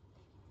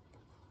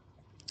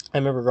 I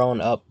remember growing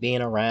up,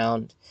 being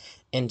around,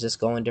 and just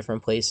going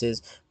different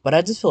places. But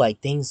I just feel like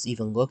things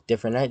even look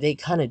different. They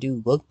kind of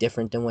do look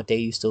different than what they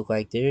used to look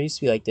like. There used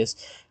to be like this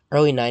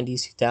early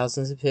 '90s,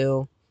 2000s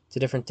appeal to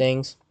different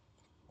things.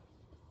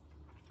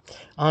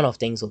 I don't know if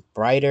things look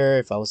brighter,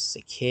 if I was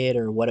a kid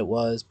or what it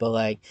was, but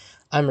like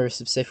I remember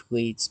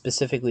specifically,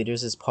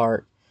 there's this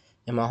park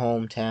in my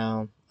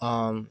hometown.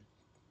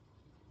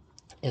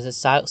 Is it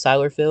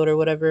Silerfield or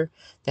whatever?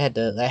 That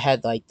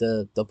had like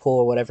the pool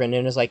or whatever, and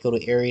then there's like a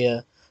little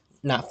area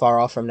not far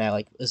off from that.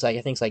 Like it's like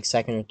I think it's like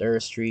Second or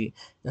Third Street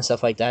and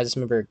stuff like that. I just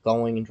remember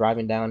going and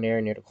driving down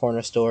there near the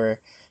corner store.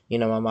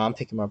 My mom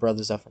picking my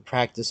brothers up from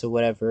practice or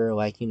whatever.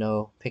 Like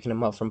picking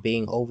them up from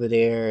being over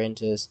there, and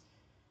just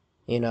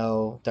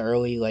the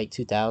early like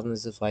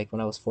 2000s of like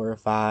when I was 4 or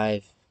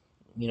 5.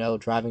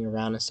 Driving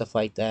around and stuff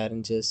like that,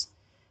 and just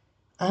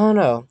I don't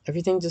know.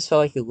 Everything just felt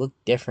like it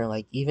looked different.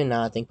 Like even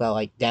now, I think about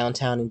like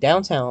downtown, and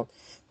downtown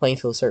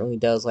Plainfield certainly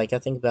does. Like I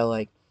think about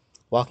like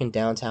walking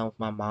downtown with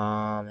my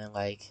mom, and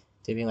like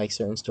there being like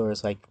certain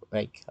stores like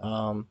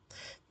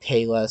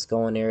Payless,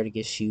 going there to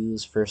get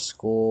shoes for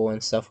school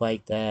and stuff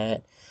like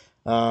that.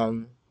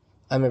 Um,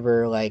 I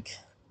remember like,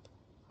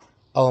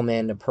 oh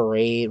man, the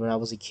parade when I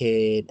was a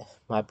kid.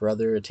 My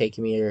brother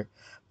taking me, or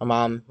my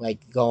mom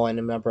like going,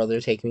 and my brother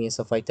taking me and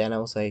stuff like that. And I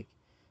was like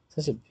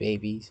such a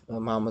baby, a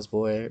mama's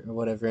boy or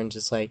whatever, and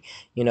just like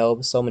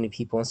so many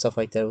people and stuff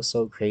like that. It was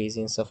so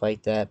crazy and stuff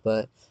like that.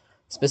 But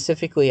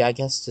specifically, I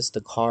guess just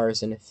the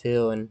cars and the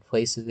feel and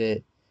place of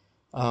it.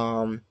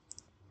 Um,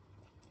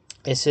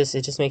 it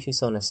just makes me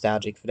so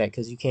nostalgic for that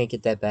because you can't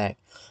get that back.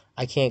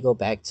 I can't go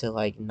back to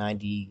like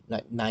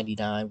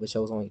 99, which I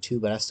was only 2,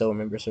 but I still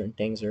remember certain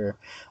things. Or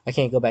I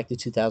can't go back to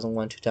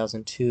 2001,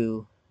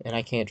 2002, and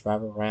I can't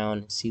drive around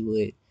and see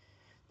what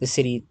the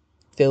city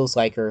feels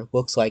like or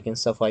looks like and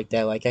stuff like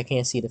that. Like I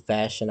can't see the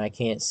fashion. I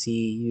can't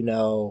see,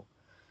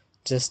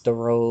 just the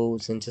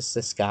roads and just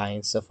the sky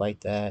and stuff like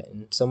that.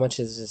 And so much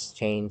has just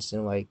changed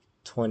in like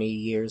 20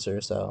 years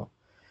or so.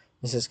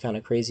 It's just kind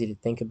of crazy to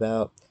think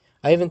about.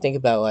 I even think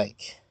about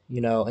like,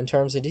 in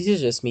terms of, this is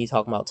just me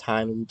talking about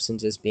time loops and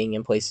just being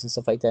in places and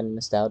stuff like that and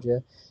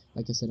nostalgia.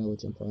 Like I said, I would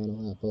jump around a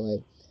lot, but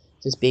like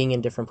just being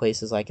in different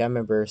places. Like I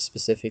remember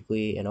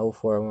specifically in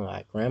 '04 when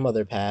my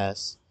grandmother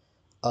passed,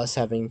 us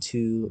having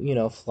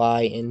to,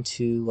 fly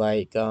into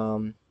like,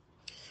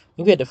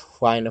 we had to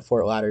fly into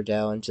Fort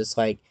Lauderdale and just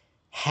like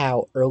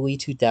how early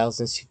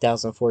 2000s,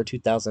 2004,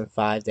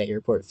 2005 that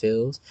airport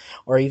feels,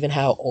 or even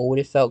how old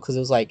it felt, because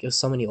it was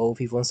so many old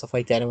people and stuff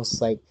like that. And it was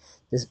just like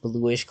this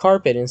bluish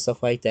carpet and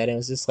stuff like that. And it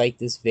was just like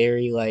this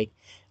very like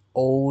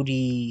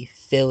oldie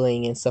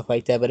feeling and stuff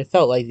like that. But it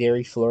felt like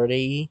very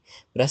Florida-y.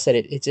 But I said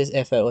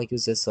it felt like it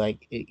was just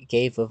like it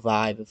gave a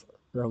vibe of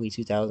early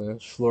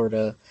 2000s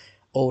Florida,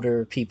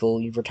 older people,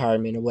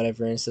 retirement or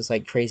whatever. And it's just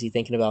like crazy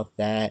thinking about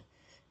that,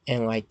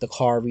 and like the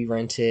car we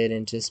rented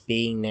and just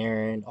being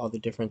there and all the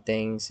different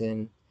things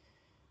and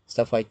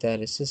stuff like that.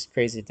 It's just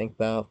crazy to think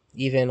about.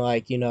 Even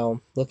like,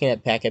 looking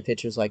at packet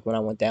pictures like when I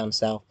went down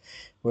south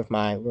with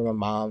my where my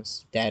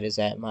mom's dad is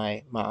at,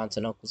 my aunts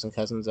and uncles and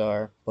cousins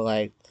are. But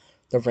like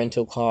the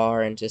rental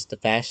car and just the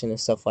fashion and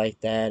stuff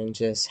like that, and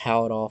just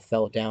how it all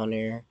felt down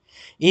there.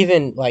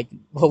 Even like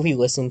what we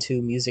listened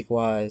to music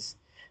wise.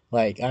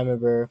 Like I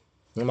remember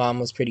my mom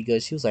was pretty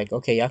good. She was like,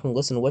 "Okay, y'all can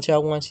listen to what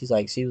y'all want." She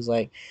was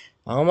like,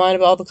 "I don't mind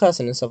about the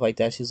cussing and stuff like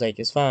that." She's like,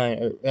 "It's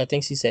fine." Or I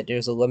think she said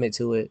there's a limit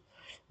to it.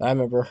 I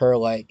remember her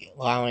like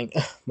allowing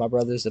my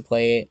brothers to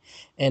play it,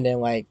 and then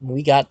like when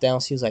we got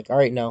down, she was like, "All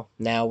right, no,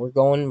 now we're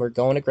going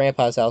to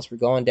Grandpa's house. We're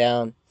going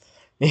down,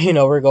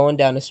 we're going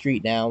down the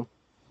street now."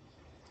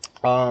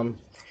 Um,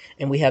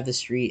 and we have the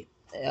street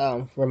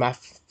where my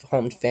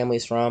home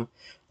family's from.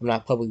 I'm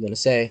not publicly gonna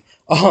say.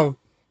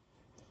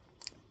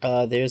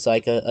 There's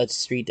like a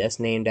street that's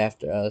named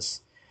after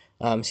us.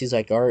 She's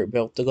like, "All right, we're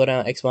about to go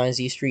down X, Y, and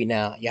Z street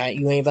now. Yeah,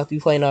 you ain't about to be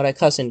playing all that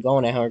cussing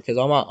going at her, because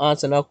all my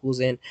aunts and uncles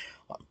and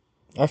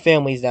our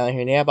family's down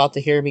here, and they're about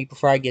to hear me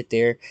before I get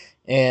there."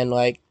 And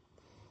like,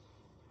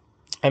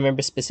 I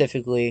remember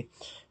specifically,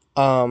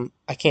 I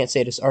can't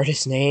say this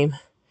artist's name,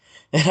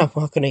 and I'm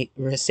not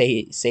gonna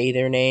say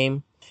their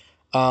name.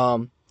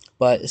 Um,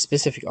 but a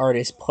specific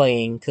artist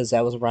playing, because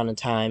that was around the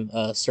time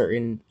a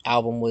certain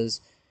album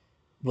was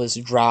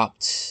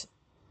dropped,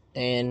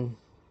 and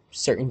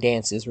certain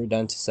dances were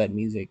done to said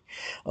music,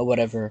 or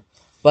whatever.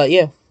 But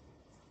yeah,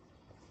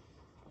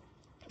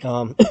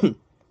 um,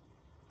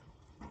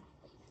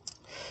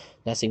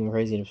 that's even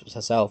crazy in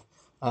itself.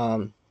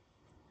 Um,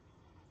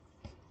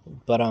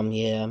 but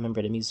yeah, I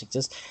remember the music.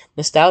 Just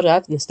nostalgia. I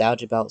have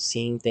nostalgia about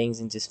seeing things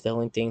and just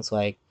feeling things,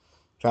 like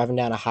driving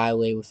down a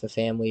highway with the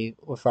family,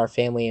 with our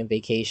family in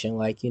vacation,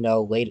 like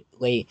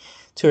late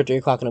 2 or 3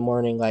 o'clock in the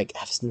morning. Like I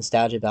have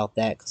nostalgia about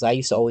that, because I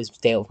used to always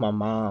stay out with my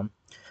mom.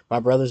 My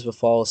brothers would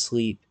fall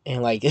asleep,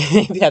 and like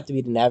you have to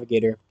be the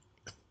navigator.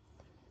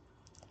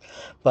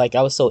 But like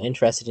I was so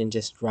interested in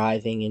just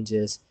driving and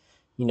just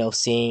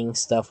seeing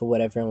stuff or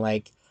whatever, and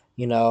like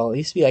it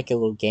used to be like a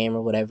little game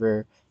or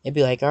whatever. It'd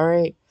be like, all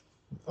right,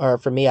 or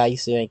for me, I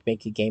used to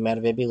make a game out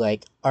of it. It'd be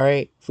like, all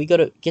right, if we go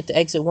to get to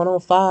exit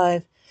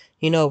 105,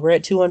 we're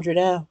at 200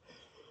 now.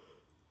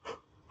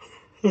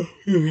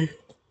 That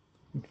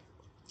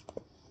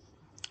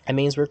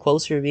means we're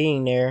closer to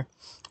being there.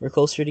 We're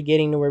closer to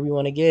getting to where we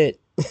want to get,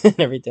 and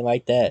everything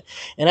like that.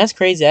 And that's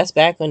crazy. That's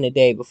back in the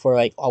day before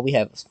like all we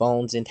have was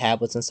phones and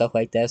tablets and stuff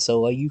like that.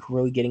 So you could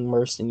really get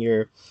immersed in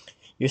your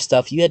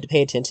stuff. You had to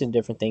pay attention to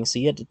different things. So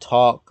you had to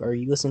talk, or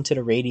you listened to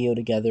the radio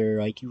together,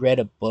 like you read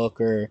a book,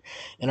 or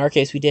in our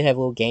case, we did have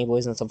little Game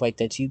Boys and stuff like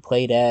that. You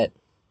played at,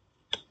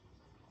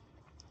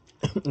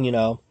 you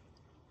know,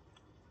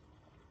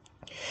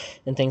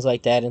 and things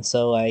like that. And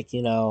so, like,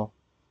 dang,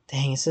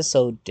 it's just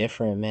so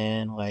different,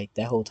 man. Like,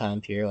 that whole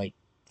time period, like,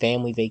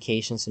 family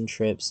vacations and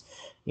trips.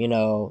 There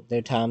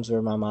are times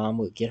where my mom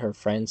would get her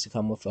friends to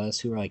come with us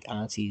who were like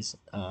aunties.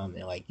 And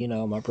like,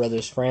 my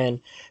brother's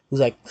friend,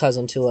 who's like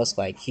cousin to us,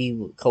 like, he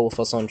would go with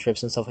us on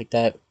trips and stuff like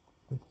that.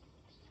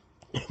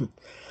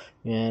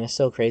 Man, it's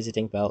so crazy to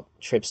think about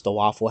trips to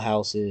Waffle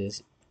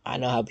Houses. I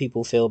know how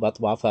people feel about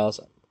the Waffle House.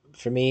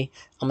 For me,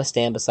 I'm gonna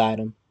stand beside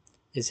him.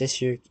 Is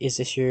this your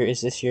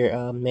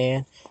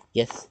man?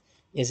 Yes.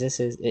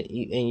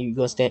 And you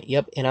gonna stand?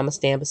 Yep. And I'm gonna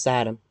stand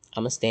beside him.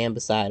 I'm gonna stand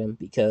beside him,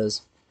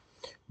 because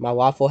my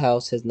Waffle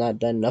House has not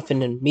done nothing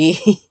to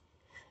me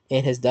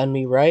and has done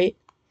me right.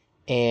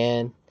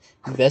 And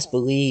you best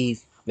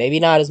believe, maybe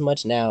not as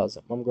much now, as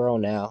I'm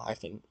grown now. I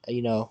can,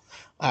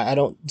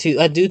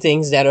 I do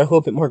things that are a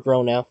little bit more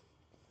grown now.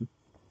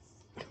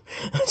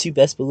 But you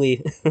best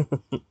believe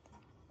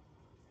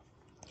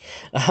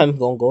I'm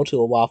gonna go to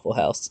a Waffle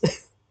House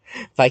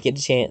if I get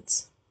the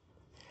chance.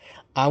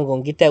 I'm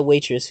gonna get that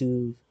waitress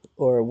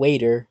or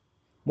waiter,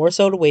 more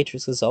so the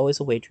waitress, 'cause it's always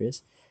a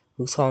waitress,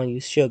 who's calling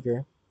you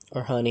sugar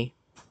or honey.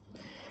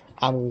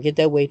 I'm gonna get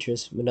that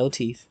waitress with no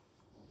teeth.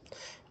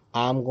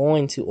 I'm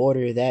going to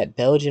order that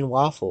Belgian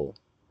waffle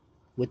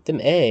with them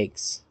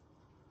eggs.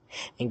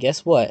 And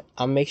guess what?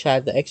 I'm gonna make sure I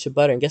have the extra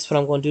butter. And guess what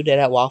I'm gonna do to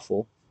that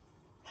waffle?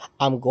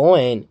 I'm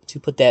going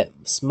to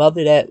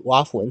smother that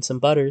waffle in some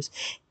butters,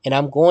 and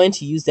I'm going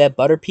to use that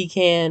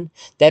pecan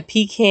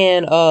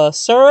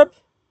syrup,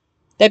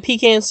 that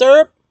pecan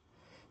syrup.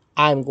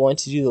 I'm going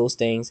to do those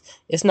things.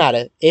 It's not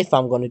a if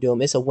I'm going to do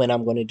them, it's a when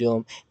I'm going to do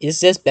them. It's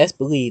just best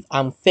believe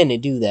I'm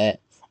finna do that.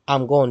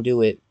 I'm going to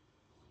do it.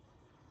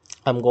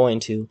 I'm going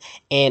to.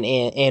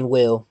 And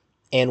will,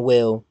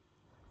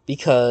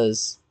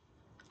 because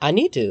I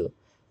need to.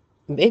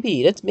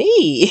 Maybe that's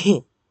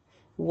me.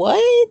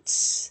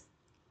 What?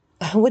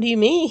 What do you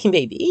mean,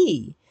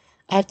 baby?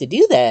 I have to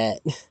do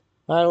that.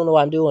 I don't know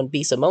why I'm doing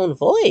B Simone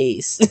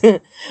voice,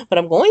 but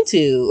I'm going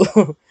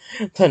to.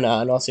 But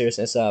nah, in all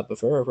seriousness, but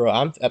for real,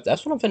 bro,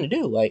 that's what I'm finna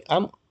do. Like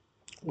I'm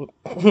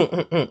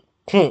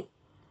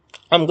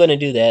gonna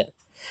do that.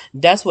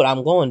 That's what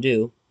I'm going to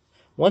do.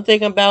 One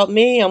thing about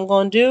me, I'm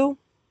going to do.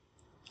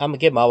 I'm gonna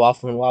get my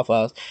waffle from Waffle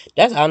House.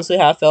 That's honestly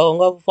how I fell in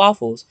love with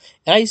waffles.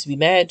 And I used to be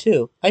mad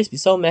too. I used to be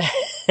so mad.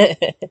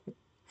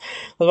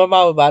 When my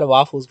mom would buy the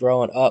waffles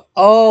growing up.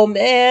 Oh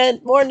man,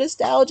 more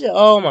nostalgia.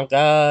 Oh my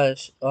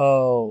gosh.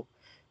 Oh.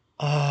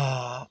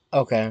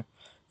 Okay.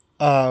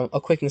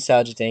 A quick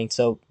nostalgia thing.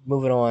 So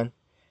moving on.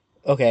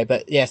 Okay,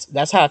 but yes,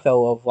 that's how I fell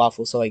in love with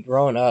waffles. So like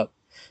growing up,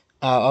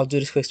 I'll do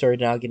this quick story,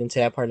 then I'll get into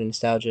that part of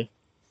nostalgia.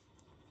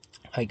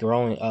 Like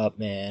growing up,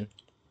 man.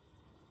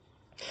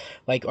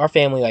 Like our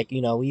family, like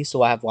we used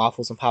to have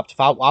waffles and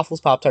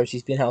waffles, pop tarts,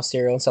 used to be in house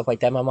cereal and stuff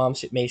like that. My mom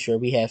made sure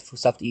we had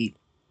stuff to eat.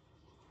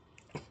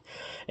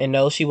 And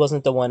no, she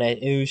wasn't the one that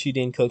she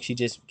didn't cook. She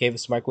just gave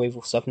us microwave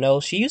stuff. No,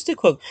 she used to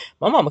cook.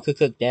 My mama could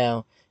cook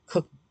down.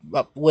 Cook.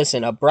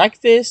 Listen, a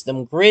breakfast,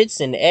 them grits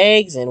and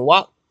eggs and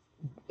what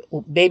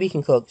baby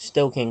can cook,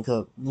 still can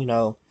cook.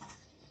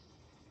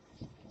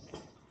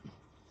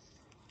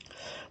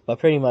 But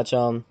pretty much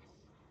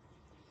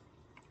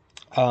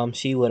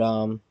she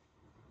would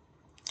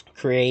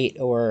create,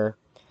 or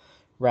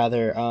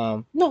rather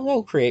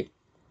no create,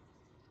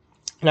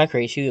 not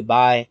create. She would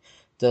buy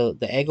the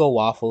Eggo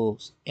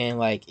waffles, and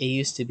like it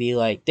used to be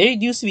like they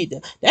used to be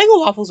the Eggo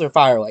waffles are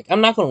fire. Like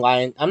I'm not gonna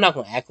lie, I'm not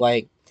gonna act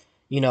like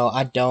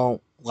I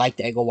don't like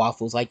the Eggo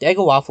waffles. Like the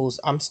Eggo waffles,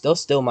 I'm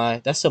still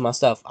my that's still my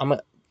stuff.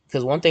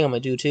 Because one thing I'm gonna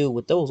do too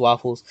with those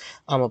waffles,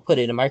 I'm gonna put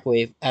it in the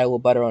microwave, add a little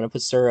butter on it,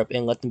 put syrup,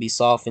 and let them be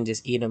soft and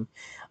just eat them.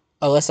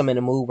 Unless I'm in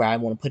a mood where I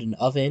want to put it in the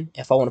oven.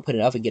 If I want to put it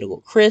in the oven, get a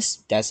little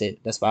crisp, that's it.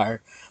 That's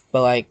fire.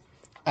 But like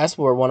that's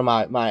where one of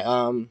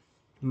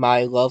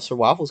my loves for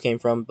waffles came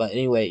from. But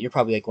anyway, you're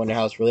probably like wondering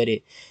how it's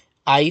related.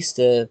 I used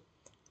to.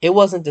 It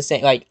wasn't the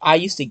same. Like I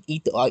used to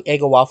eat the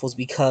Eggo waffles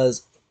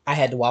because I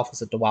had the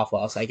waffles at the Waffle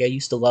House. Like I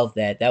used to love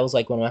that. That was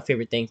like one of my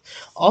favorite things.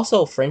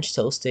 Also, French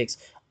toast sticks.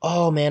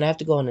 Oh man, I have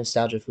to go on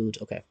nostalgia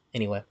foods. Okay.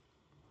 Anyway,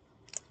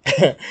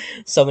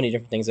 so many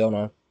different things going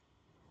on.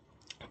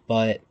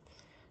 But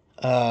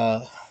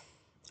uh,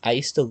 I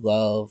used to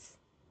love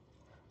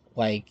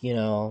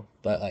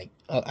but like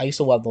I used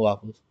to love the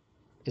waffles.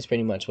 It's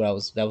pretty much what I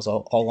was. That was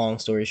a long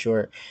story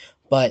short.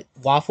 But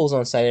waffles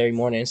on Saturday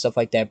morning and stuff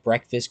like that,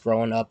 breakfast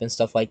growing up and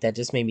stuff like that,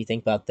 just made me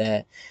think about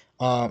that.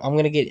 I'm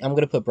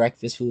gonna put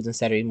breakfast foods and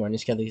Saturday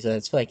mornings together because I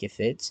feel like it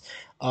fits.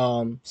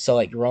 So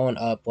like growing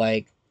up,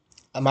 like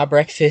my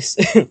breakfast,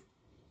 because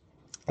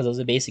I was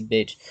a basic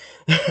bitch,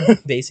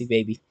 basic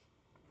baby.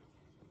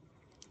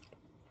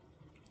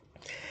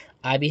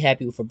 I'd be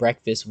happy with a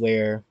breakfast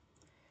where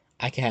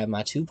I could have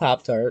my two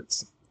Pop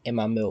Tarts and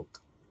my milk,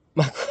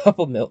 my cup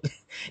of milk.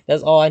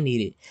 That's all I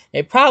needed.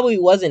 It probably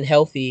wasn't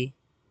healthy.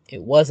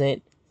 It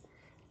wasn't.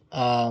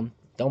 Don't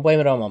blame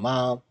it on my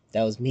mom.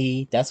 That was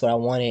me. That's what I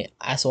wanted.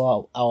 That's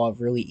all I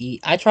really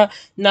eat. I try.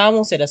 No, I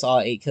won't say that's all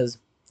I ate because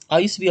I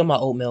used to be on my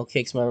oatmeal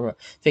kicks. My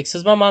fix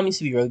because my mom used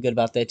to be really good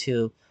about that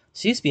too.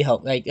 She used to be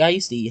like I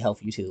used to eat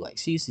healthy too. Like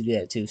she used to do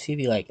that too. She'd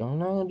be like, "Oh, I'm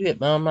not gonna do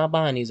it. I'm not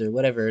buying these or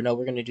whatever. No,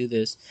 we're gonna do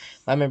this."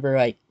 I remember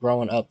like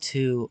growing up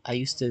too.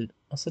 I'm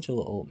such a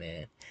little old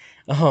man.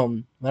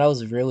 When I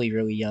was really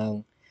really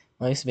young,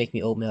 Mom used to make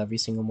me oatmeal every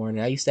single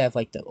morning. I used to have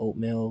like the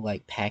oatmeal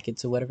like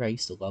packets or whatever. I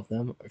used to love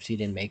them, or if she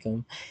didn't make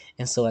them.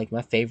 And so like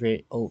my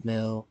favorite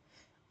oatmeal,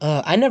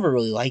 I never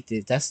really liked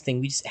it. That's the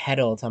thing. We just had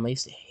it all the time. I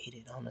used to hate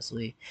it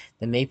honestly.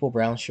 The maple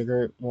brown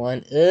sugar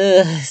one,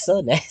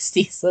 so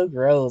nasty, so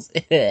gross.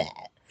 But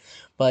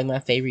like my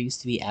favorite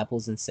used to be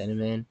apples and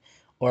cinnamon,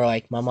 or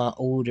like my mom.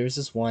 Oh, there's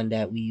this one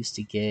that we used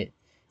to get.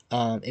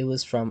 It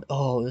was from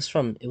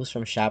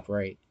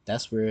Shoprite.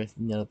 That's where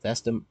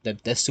that's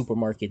the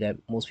supermarket that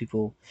most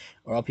people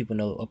or all people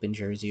know up in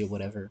Jersey or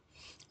whatever.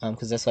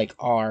 Because that's like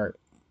our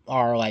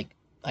like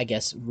I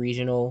guess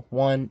regional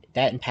one.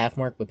 That and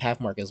Pathmark, but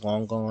Pathmark is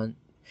long gone,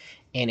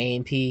 and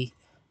A&P,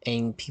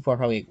 and people are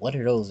probably like, what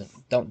are those?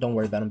 Don't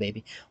worry about them,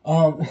 baby.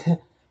 Um,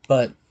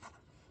 but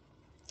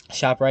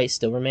Shoprite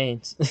still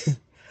remains.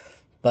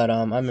 But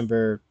I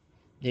remember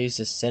there's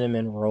a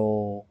cinnamon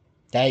roll.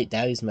 That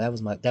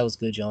was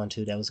good, John,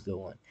 too. That was a good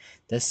one.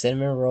 The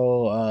cinnamon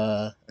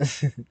roll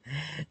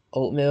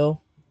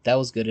oatmeal, that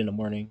was good in the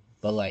morning.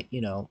 But like,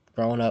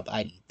 growing up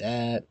I'd eat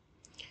that.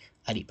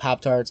 I'd eat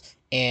Pop Tarts.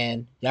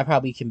 And y'all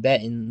probably can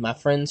bet, and my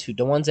friends who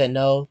the ones that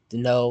know,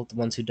 the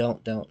ones who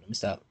don't. Let me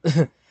stop.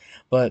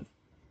 But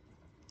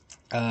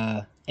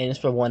and it's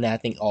for one that I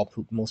think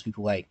most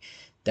people like.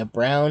 The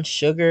brown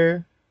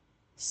sugar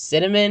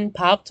cinnamon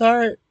Pop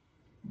Tart.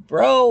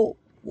 Bro,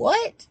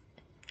 what?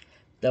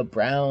 The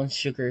brown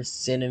sugar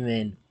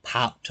cinnamon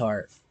Pop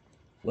Tart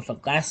with a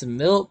glass of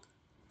milk.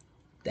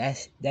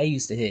 That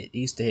used to hit. It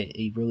used to hit.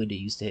 It really did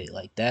used to hit.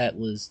 Like that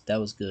was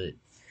good.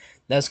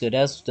 That's good.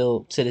 That's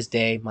still to this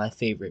day my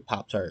favorite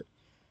Pop Tart.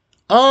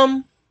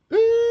 Um,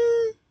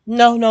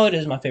 no, it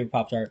is my favorite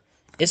Pop Tart.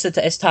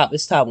 It's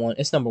top one.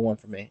 It's number one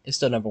for me. It's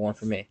still number one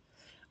for me.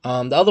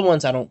 The other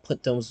ones I don't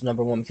put those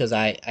number one because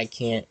I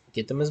can't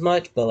get them as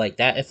much. But like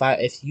that,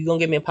 if you gonna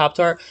give me a Pop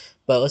Tart,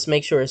 but let's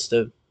make sure it's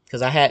the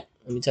because I had.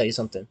 Let me tell you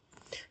something.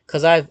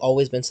 Because I've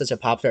always been such a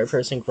Pop Tart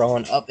person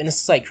growing up, and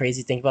it's like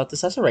crazy to think about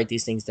this. I should write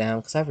these things down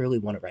because I really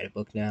want to write a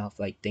book now of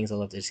like things I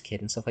loved as a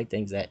kid and stuff like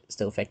things that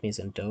still affect me as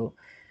an adult.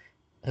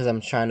 Because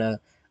I'm trying to.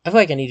 I feel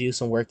like I need to do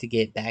some work to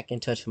get back in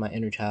touch with my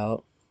inner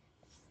child.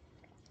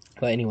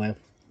 But anyway,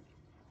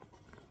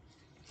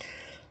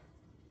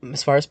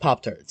 as far as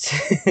Pop Tarts,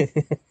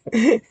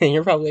 and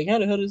you're probably like, how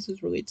the hell does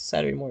this relate to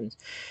Saturday mornings?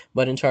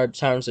 But in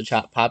terms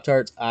of Pop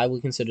Tarts, I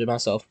would consider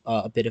myself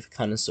a bit of a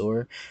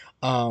connoisseur.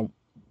 Um,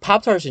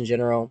 Pop Tarts in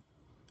general,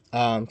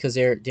 because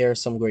there are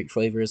some great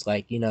flavors,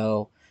 like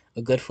a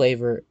good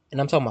flavor, and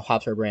I'm talking about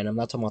Pop Tart brand. I'm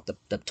not talking about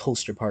the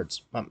toaster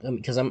parts,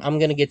 because I'm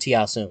gonna get to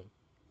y'all soon.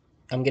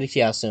 I'm gonna get to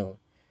y'all soon.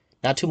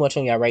 Not too much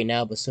on y'all right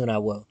now, but soon I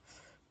will.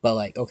 But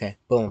like, okay,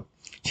 boom.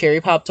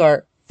 Cherry Pop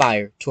Tart,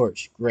 fire,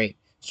 torch, great.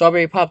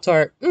 Strawberry Pop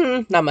Tart,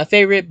 not my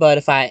favorite, but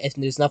if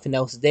there's nothing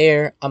else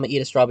there, I'm gonna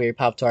eat a strawberry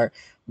Pop Tart.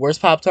 Worst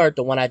Pop Tart,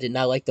 the one I did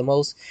not like the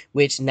most,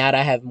 which now that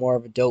I have more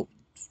of a dope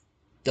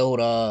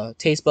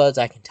taste buds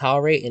I can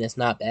tolerate, and it's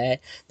not bad.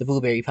 The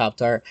blueberry Pop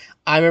Tart.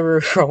 I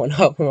remember growing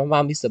up when my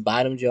mom used to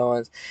buy them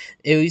Johns.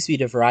 It used to be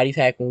the variety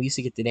pack when we used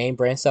to get the name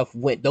brand stuff.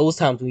 When those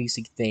times we used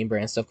to get the name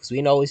brand stuff because we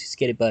didn't always used to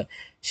get it, but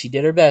she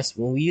did her best.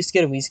 When we used to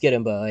get them, we used to get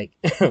them, but like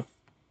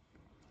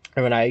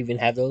when I even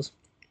have those.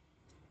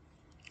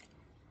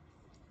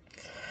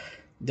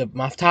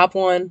 My top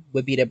one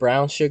would be the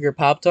brown sugar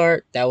Pop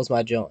Tart. That was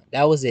my joint.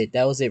 That was it.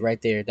 That was it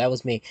right there. That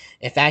was me.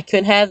 If I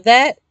couldn't have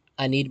that,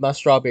 I need my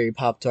strawberry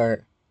Pop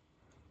Tart.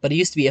 But it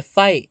used to be a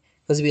fight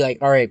because it'd be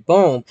like, all right,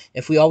 boom.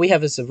 If all we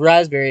have is the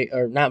raspberry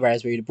or not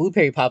raspberry, the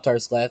blueberry Pop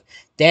Tarts left,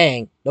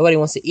 dang, nobody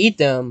wants to eat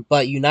them.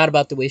 But you're not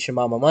about to waste your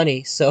mama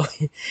money, so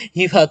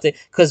you about to.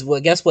 Because well,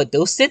 guess what?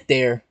 They'll sit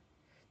there.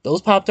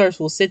 Those Pop Tarts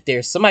will sit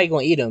there. Somebody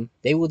gonna eat them.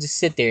 They will just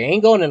sit there. It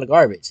ain't going in the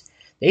garbage.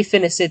 They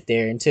finna sit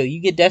there until you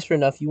get desperate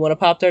enough. You want a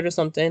Pop Tart or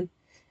something,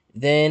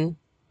 then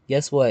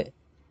guess what?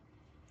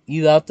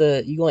 You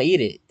gonna eat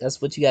it. That's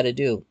what you gotta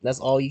do. That's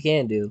all you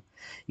can do.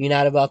 You're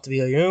not about to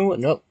be like,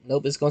 nope,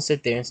 nope, it's gonna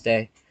sit there and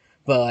stay.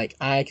 But like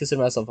I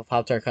consider myself a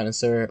Pop Tart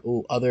connoisseur.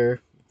 Ooh,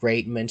 other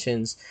great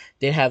mentions.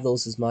 Didn't have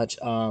those as much.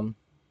 The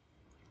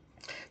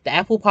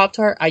Apple Pop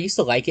Tart, I used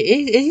to like it.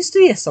 It used to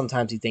be a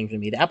sometimes thing for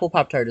me. The Apple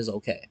Pop Tart is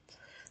okay.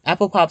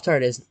 Apple Pop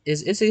Tart is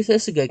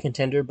a good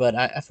contender, but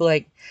I feel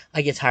like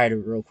I get tired of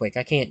it real quick.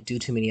 I can't do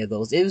too many of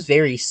those. It was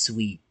very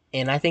sweet,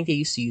 and I think they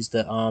used to use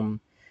the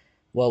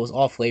well, it was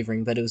all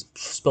flavoring, but it was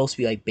supposed to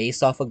be like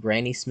based off of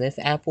Granny Smith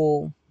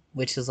apple,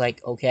 which is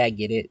like okay, I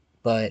get it,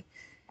 but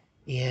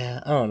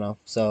yeah, I don't know.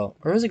 So,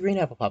 or was it green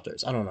apple Pop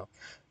Tarts? I don't know,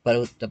 but it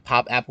was the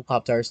Apple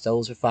Pop Tarts,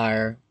 those are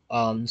fire.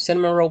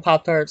 Cinnamon roll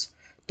Pop Tarts,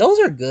 those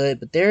are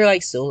good, but they're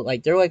like still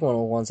like they're like one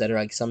of the ones that are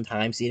like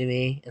sometimes eating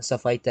me and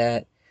stuff like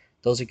that.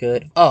 Those are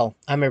good. Oh,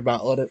 I remember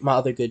my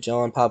other good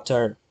John Pop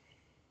Tart.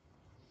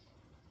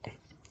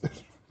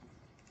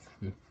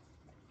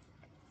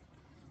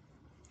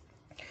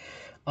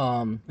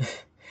 Um,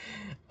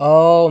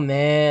 oh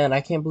man, I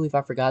can't believe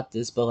I forgot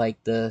this, but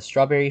like the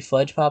strawberry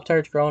fudge Pop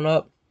Tarts growing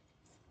up,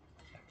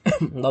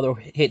 another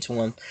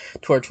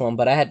torch one,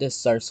 but I had to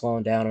start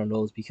slowing down on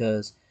those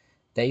because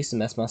they used to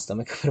mess my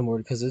stomach up more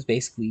because it was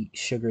basically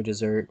sugar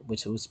dessert,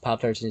 which was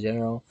Pop Tarts in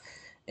general,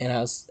 and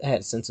I had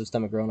a sensitive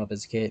stomach growing up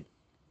as a kid.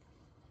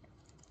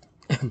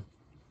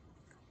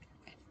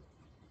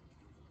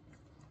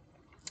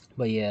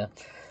 But yeah,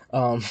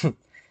 um,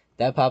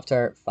 that Pop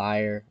Tart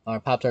fire, or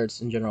Pop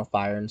Tarts in general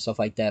fire and stuff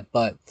like that.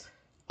 But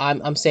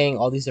I'm saying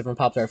all these different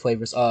Pop Tart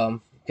flavors.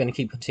 Gonna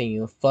keep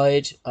continuing.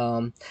 Fudge.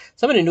 Some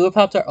of the newer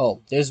Pop Tart.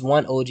 Oh, there's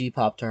one OG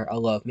Pop Tart I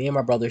love. Me and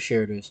my brother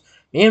share this.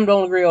 Me and him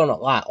don't agree on a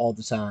lot all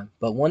the time,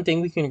 but one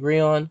thing we can agree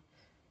on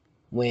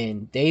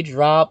when they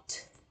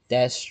dropped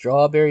that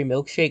strawberry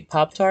milkshake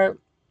Pop Tart.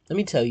 Let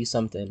me tell you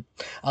something.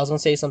 I was gonna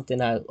say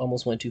something I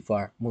almost went too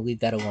far. I'm gonna leave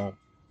that alone.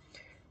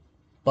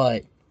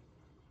 But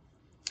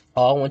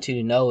all I want you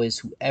to know is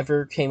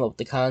whoever came up with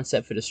the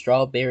concept for the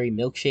strawberry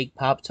milkshake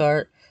Pop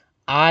Tart,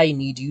 I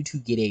need you to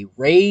get a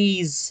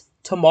raise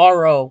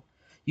tomorrow.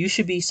 You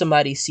should be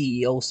somebody's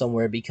CEO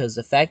somewhere because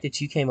the fact that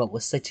you came up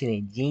with such an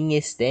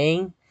ingenious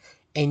thing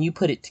and you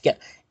put it together,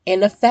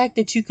 and the fact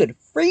that you could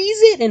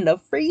freeze it in the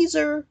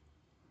freezer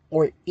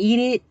or eat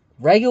it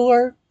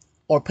regular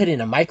or put it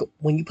in a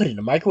when you put it in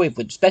a microwave,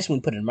 but especially when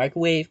you put it in a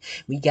microwave,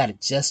 we got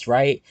it just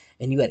right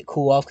and you let it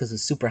cool off because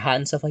it's super hot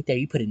and stuff like that.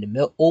 You put it in the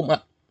milk. Oh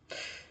my,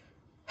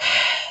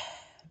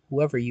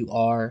 whoever you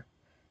are,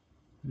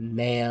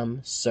 ma'am,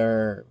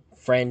 sir,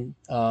 friend,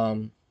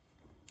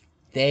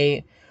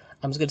 they,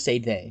 I'm just gonna say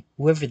they,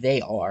 whoever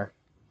they are,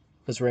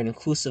 because we're an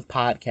inclusive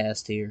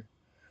podcast here.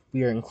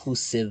 We are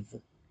inclusive,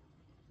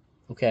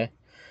 okay?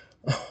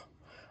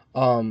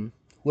 um,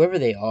 whoever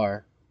they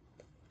are,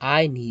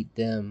 I need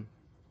them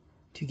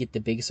to get the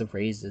biggest of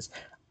raises.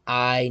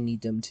 I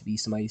need them to be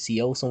somebody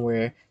CEO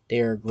somewhere.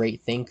 They're a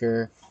great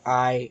thinker.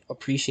 I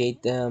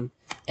appreciate them,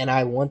 and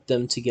I want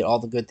them to get all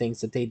the good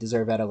things that they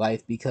deserve out of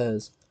life.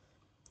 Because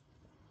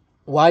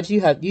why'd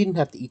you have? You didn't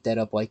have to eat that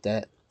up like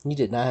that. You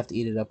did not have to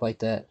eat it up like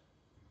that.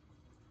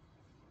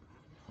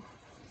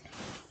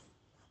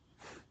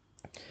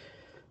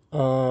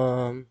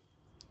 Um.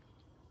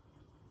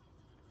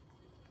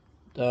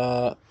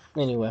 Uh.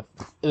 Anyway,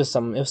 it was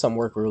some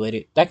work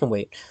related. That can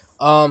wait.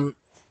 Um.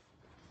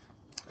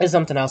 It's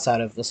something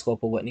outside of the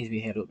scope of what needs to be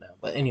handled now.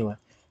 But anyway,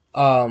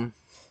 um,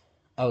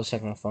 I was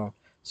checking my phone.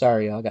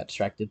 Sorry, y'all, I got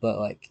distracted.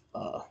 But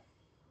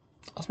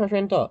what's my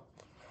train of thought?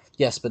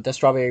 Yes, but the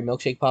strawberry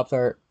milkshake Pop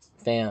Tart,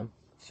 fam,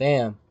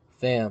 fam,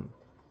 fam,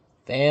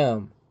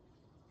 fam,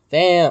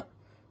 fam,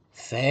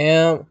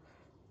 fam,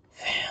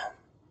 fam,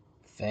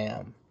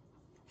 fam,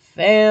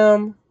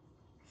 fam,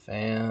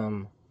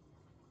 fam.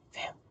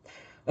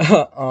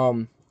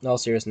 In all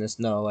seriousness,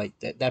 no, like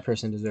that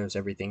person deserves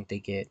everything they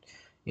get.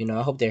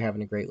 I hope they're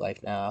having a great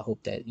life now. I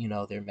hope that,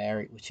 they're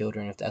married with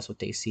children if that's what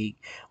they seek,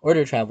 or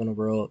they're traveling the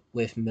world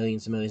with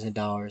millions and millions of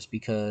dollars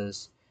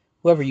because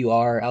whoever you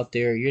are out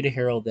there, you're the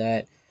hero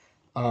that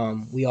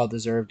we all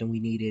deserved and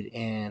we needed.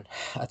 And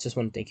I just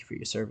want to thank you for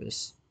your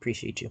service.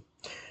 Appreciate you.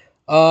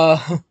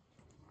 Uh,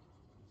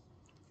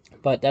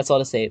 but that's all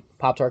to say.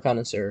 Pop Tart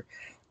connoisseur.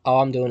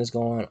 All I'm doing is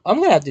going. I'm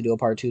gonna have to do a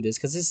part two of this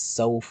because it's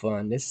so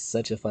fun. This is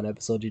such a fun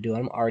episode to do.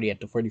 I'm already at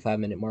the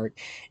 45-minute mark,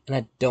 and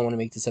I don't want to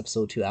make this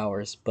episode 2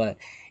 hours, but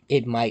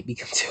it might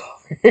become 2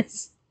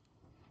 hours.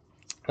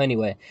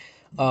 Anyway,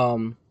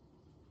 um,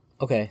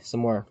 okay,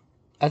 some more.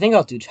 I think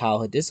I'll do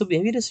childhood. This will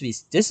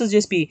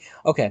just be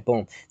okay.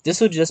 Boom.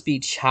 This will just be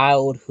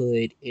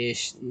childhood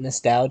ish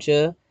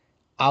nostalgia.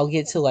 I'll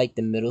get to like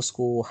the middle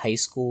school, high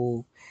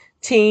school,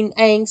 teen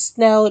angst,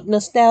 now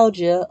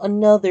nostalgia,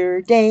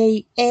 another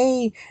day,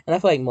 And I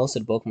feel like most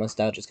of the bulk of my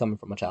nostalgia is coming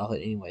from my childhood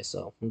anyway,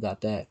 so we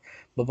got that.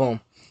 But boom.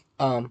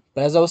 But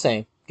as I was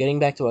saying, getting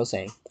back to what I was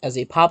saying, as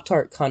a Pop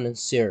Tart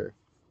connoisseur,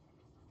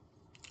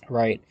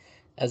 right?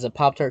 As a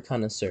Pop Tart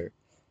connoisseur,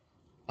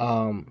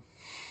 um,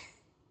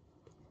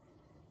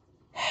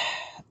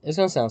 it's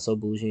gonna sound so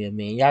bougie of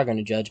me, and y'all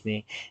gonna judge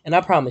me. And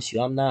I promise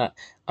you, I'm not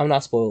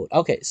spoiled.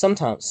 Okay,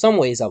 sometimes, some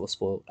ways I was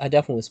spoiled. I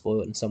definitely was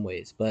spoiled in some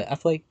ways, but I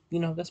feel like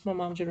that's my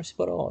mom generally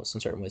spoiled all us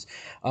in certain ways.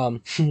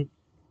 Um,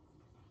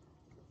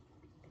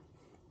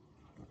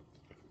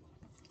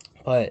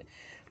 but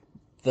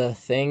the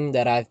thing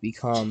that I've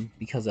become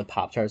because of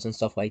Pop Tarts and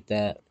stuff like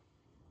that,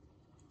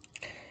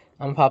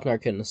 I'm a Pop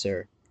Tart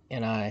connoisseur,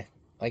 and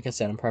like I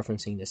said, I'm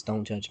preferencing this.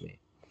 Don't judge me.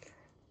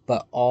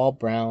 But all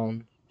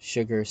brown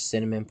sugar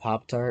cinnamon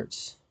Pop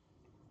Tarts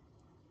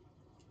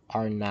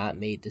are not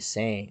made the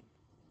same.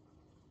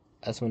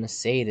 I just want to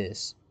say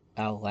this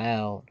out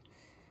loud.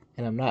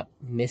 And I'm not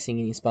missing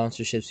any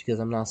sponsorships because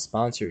I'm not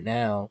sponsored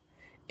now,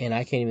 and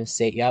I can't even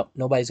say y'all.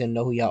 Nobody's gonna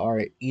know who y'all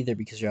are either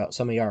because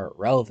some of y'all are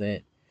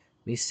irrelevant.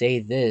 We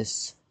say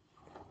this.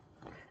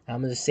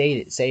 I'm gonna say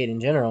it in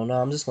general.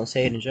 No, I'm just gonna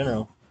say it in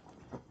general,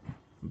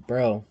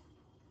 bro.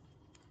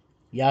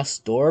 Y'all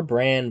store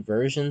brand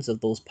versions of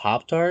those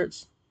Pop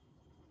Tarts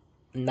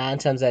 9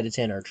 times out of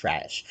 10 are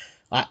trash.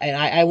 And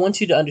I want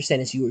you to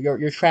understand this.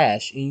 You're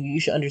trash, and you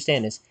should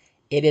understand this.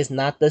 It is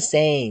not the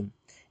same.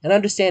 And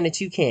understand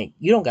that you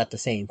don't got the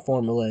same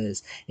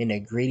formulas and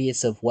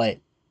ingredients of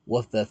what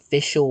the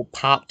official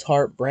Pop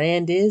Tart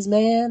brand is,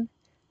 man.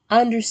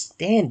 I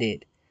understand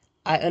it.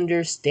 I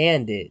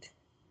understand it.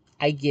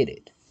 I get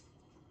it.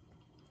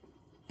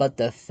 But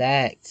the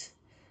fact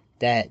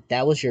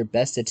that was your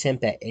best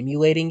attempt at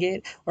emulating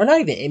it, or not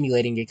even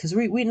emulating it, because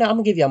I'm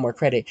gonna give y'all more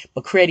credit,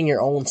 but creating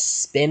your own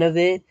spin of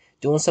it,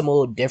 doing something a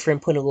little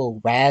different, putting a little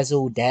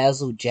razzle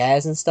dazzle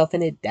jazz and stuff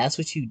in it. That's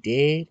what you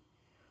did,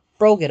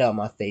 bro. Get out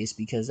my face,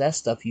 because that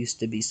stuff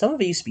used to be, some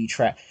of it used to be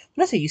trash.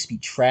 When I say used to be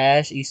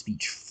trash, it used to be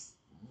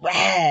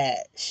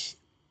trash,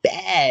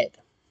 bad.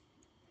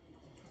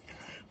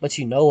 But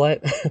you know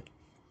what?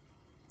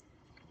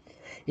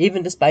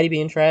 Even despite it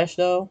being trash,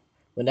 though,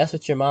 when that's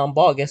what your mom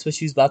bought, guess what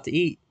she was about to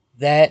eat?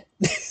 That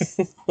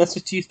that's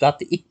what she was about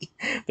to eat.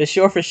 For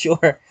sure, for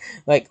sure.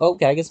 Like, oh,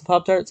 can I get some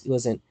Pop Tarts? It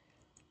wasn't.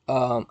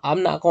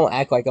 I'm not gonna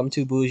act like I'm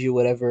too bougie or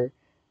whatever.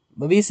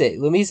 Let me say,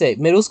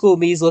 middle school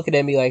me's looking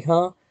at me like,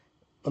 huh?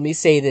 Let me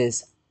say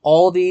this.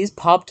 All these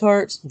Pop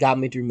Tarts got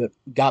me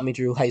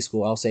through high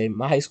school. I'll say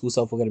my high school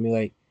self looking at me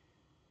like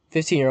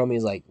 15-year-old me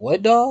is like,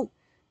 what dog?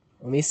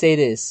 Let me say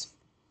this.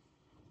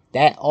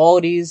 That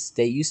Aldi's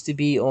that used to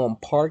be on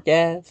Park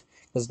Ave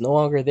was no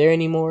longer there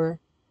anymore.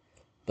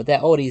 But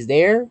that Aldi's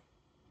there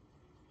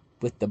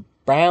with the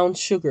brown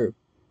sugar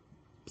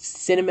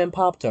cinnamon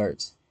Pop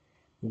Tarts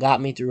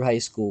got me through high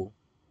school.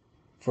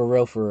 For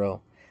real, for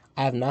real.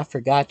 I have not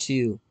forgot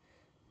you.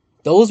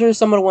 Those were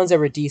some of the ones that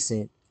were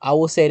decent. I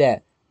will say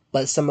that.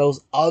 But some of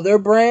those other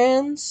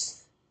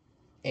brands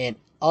and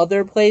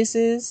other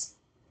places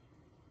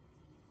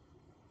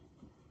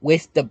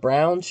with the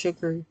brown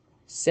sugar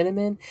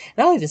cinnamon,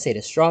 and I'll even say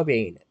the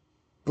strawberry and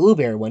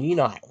blueberry one.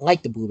 I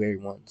like the blueberry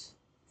ones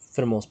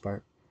for the most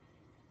part.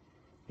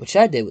 Which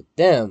I did with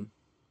them.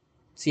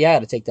 See, I got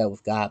to take that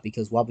with God,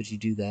 because why would you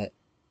do that?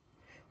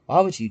 Why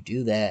would you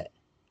do that?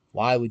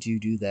 Why would you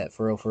do that?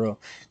 For real, for real.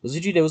 Because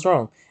what you did was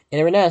wrong, and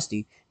they were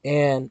nasty.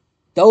 And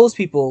those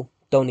people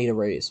don't need a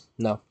raise.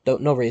 No,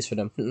 don't no raise for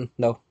them.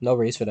 No, no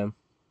raise for them.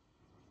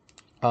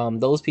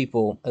 Those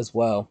people as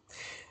well,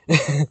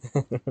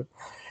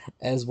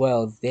 as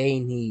well. They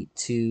need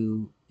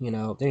to,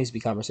 there needs to be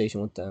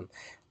conversation with them.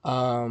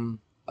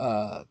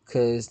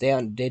 Because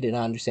they did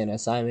not understand the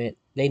assignment.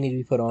 They need to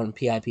be put on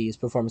PIPs,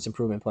 performance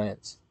improvement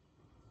plans.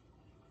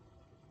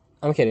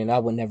 I'm kidding. I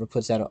would never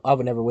put that. I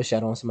would never wish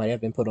that on somebody I've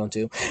been put on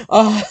to.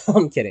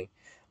 I'm kidding.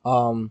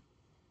 Um,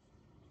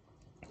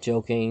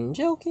 joking,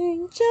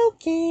 joking,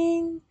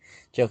 joking,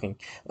 joking.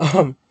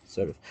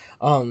 Sort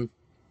of.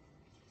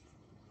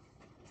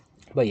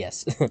 But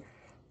yes.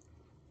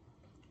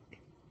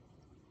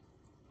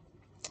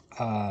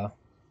 uh,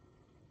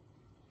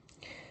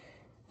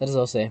 that is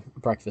all say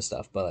breakfast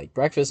stuff. But like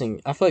breakfast,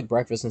 and I feel like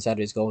breakfast and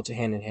Saturdays go to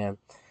hand in hand.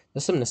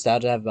 There's some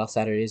nostalgia I have about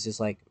Saturdays.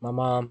 Is like my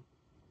mom.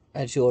 I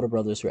had two older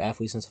brothers who were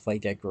athletes and stuff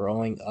like that.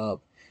 Growing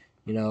up,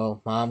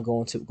 mom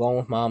going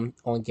with mom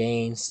on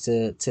games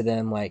to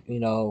them, like,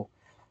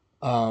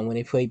 when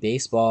they play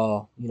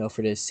baseball,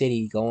 for the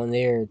city, going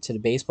there to the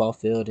baseball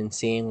field and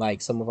seeing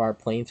like some of our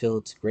playing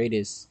field's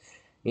greatest,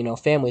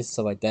 families and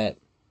stuff like that.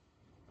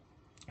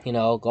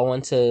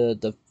 Going to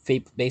the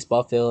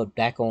baseball field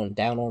back on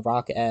down on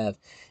Rock Ave,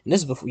 and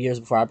this is before,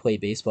 years before I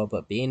played baseball,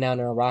 but being down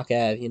there on Rock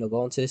Ave,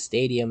 going to the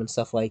stadium and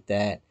stuff like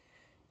that.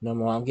 My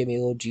mom give me a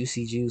little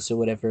juicy juice or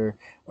whatever,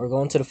 or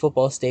going to the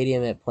football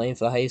stadium at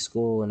Plainfield High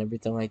School and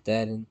everything like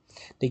that, and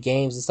the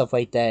games and stuff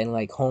like that, and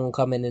like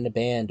homecoming in the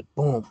band,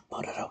 boom,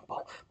 ba-da-dum,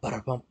 boom,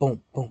 ba-da-bum,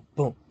 boom, boom,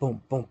 boom,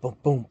 boom, boom, boom,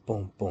 boom,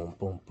 boom, boom,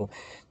 boom, boom,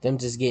 them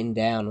just getting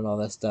down and all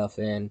that stuff,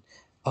 and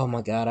oh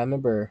my God, I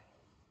remember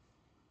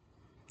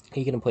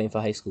speaking of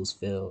Plainfield High School's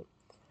field.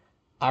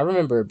 I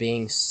remember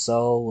being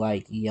so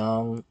like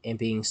young and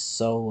being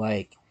so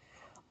like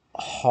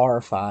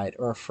horrified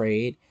or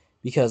afraid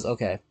because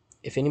okay,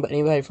 if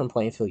anybody from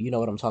Plainfield, you know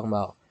what I'm talking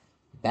about.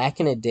 Back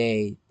in the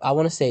day, I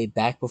want to say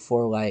back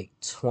before like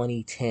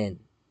 2010,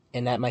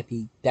 and that might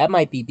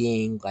be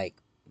being like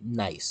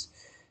nice.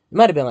 It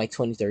might have been like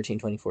 2013,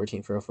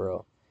 2014 for real, for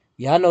real.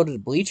 Yeah, I know that the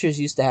bleachers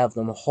used to have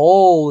them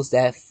holes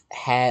that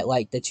had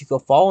like that you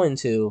could fall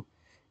into,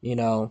 you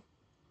know.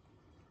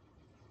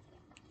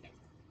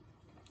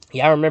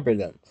 Yeah, I remember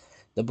them.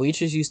 The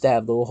bleachers used to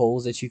have little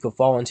holes that you could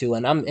fall into,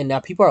 and now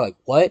people are like,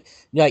 "What?"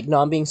 You're like,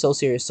 no, I'm being so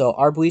serious. So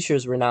our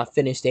bleachers were not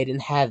finished; they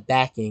didn't have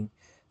backing,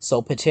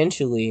 so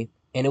potentially,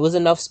 and it was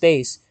enough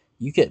space,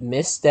 you could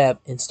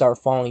misstep and start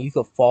falling. You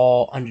could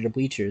fall under the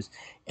bleachers,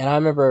 and I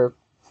remember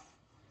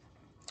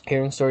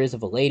hearing stories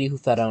of a lady who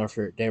fell down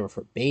for they were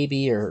for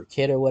baby or her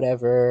kid or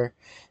whatever,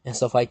 and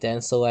stuff like that.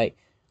 And so like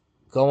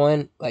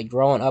growing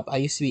up, I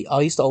used to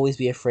always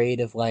be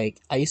afraid of I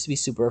used to be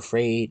super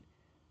afraid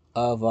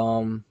of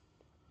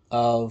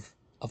of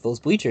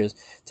those bleachers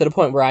to the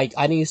point where I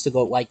didn't used to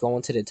go like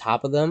going to the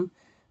top of them.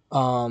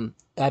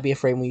 I'd be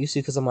afraid when we used to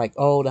because I'm like,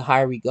 oh, the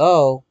higher we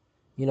go,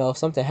 if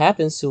something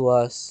happens to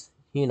us,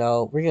 we're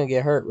gonna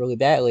get hurt really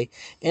badly.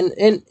 And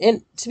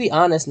to be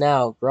honest,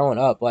 now growing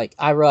up, like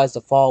I realized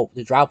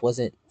the drop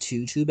wasn't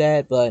too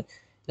bad, but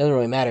it doesn't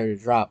really matter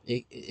the drop.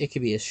 It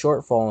could be a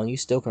short fall and you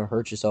still can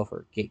hurt yourself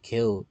or get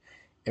killed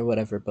or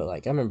whatever. But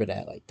like I remember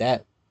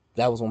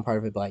that was one part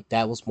of it. But like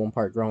that was one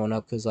part growing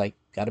up because like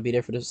got to be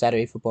there for the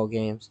Saturday football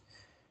games.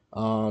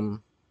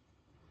 Um,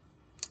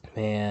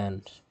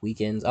 man,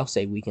 weekends. I'll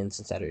say weekends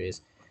and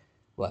Saturdays.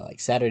 Well, like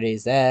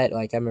Saturdays that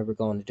like I remember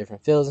going to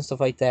different fields and stuff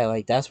like that.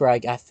 Like that's where I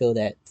feel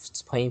that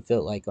playing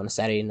field like on a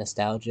Saturday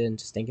nostalgia and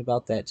just thinking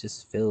about that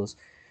just feels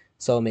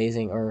so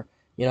amazing. Or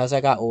as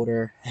I got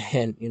older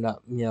and it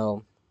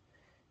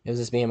was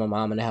just me and my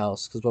mom in the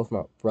house because both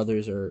my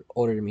brothers are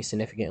older than me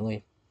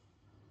significantly.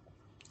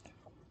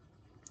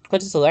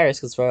 Which is hilarious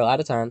because for a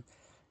lot of time,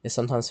 it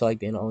sometimes feel like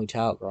being the only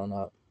child growing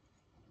up.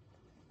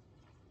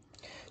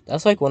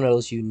 That's like one of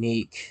those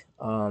unique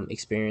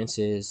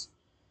experiences.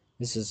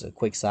 This is a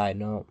quick side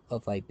note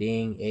of like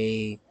being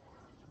a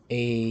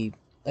a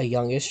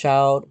youngest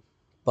child,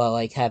 but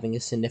like having a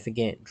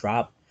significant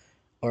drop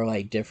or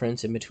like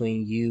difference in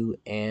between you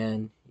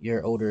and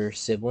your older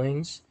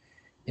siblings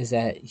is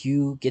that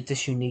you get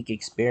this unique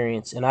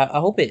experience. And I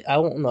hope I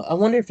don't know, I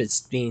wonder if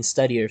it's being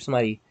studied or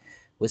somebody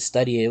would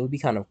study it. It would be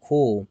kind of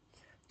cool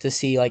to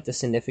see like the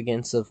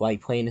significance of like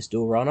playing this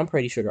dual role. And I'm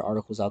pretty sure there are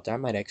articles out there. I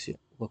might actually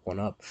look one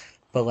up.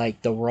 But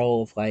like the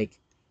role of like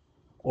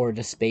or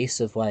the space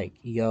of like,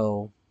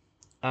 yo,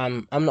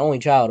 I'm the only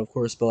child, of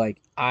course, but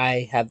like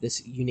I have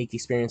this unique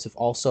experience of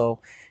also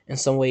in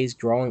some ways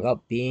growing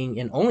up being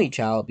an only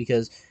child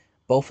because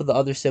both of the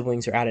other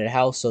siblings are out of the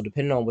house. So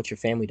depending on what your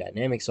family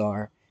dynamics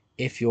are,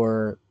 if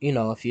you're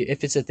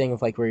if it's a thing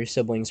of like where your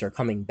siblings are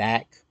coming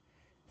back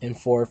and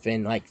forth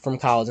and like from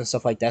college and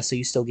stuff like that, so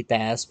you still get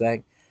that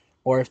aspect,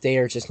 or if they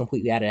are just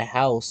completely out of the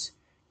house,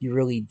 you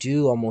really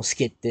do almost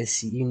get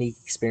this unique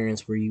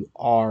experience where you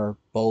are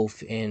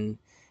both in.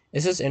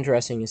 It's just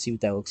interesting to see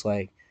what that looks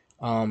like,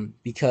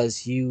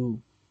 because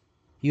you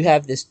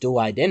have this dual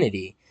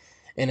identity,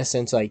 in a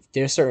sense. Like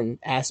there's certain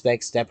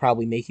aspects that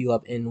probably make you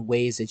up in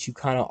ways that you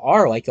kind of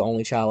are like an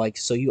only child, like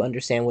so you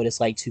understand what it's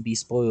like to be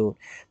spoiled.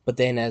 But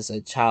then as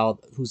a child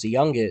who's the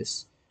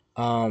youngest,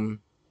 um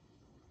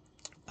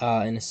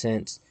in a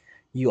sense,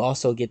 you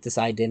also get this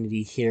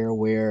identity here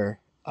where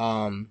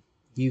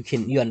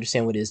you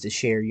understand what it is to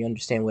share. You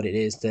understand what it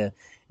is to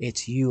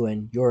it's you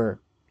and your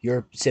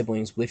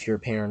siblings with your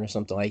parent or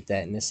something like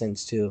that in a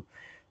sense too.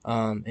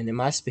 And in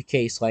my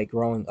case, like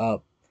growing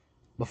up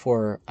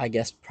before, I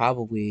guess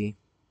probably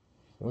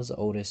what was the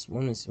oldest?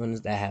 When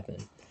does that happen?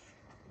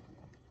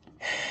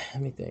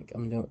 Let me think.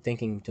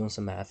 Doing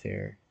some math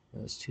here.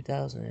 It was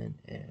 2000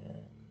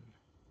 and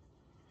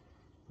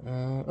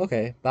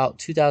okay, about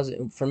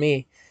 2000 for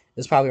me.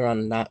 It's probably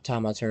around the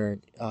time I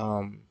turned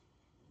I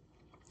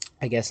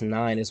guess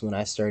 9 is when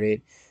I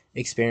started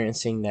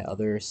experiencing that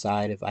other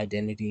side of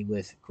identity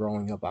with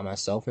growing up by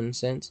myself in a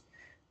sense,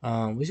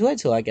 which led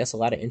to, I guess, a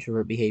lot of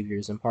introvert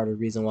behaviors and part of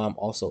the reason why I'm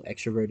also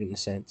extroverted in a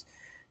sense.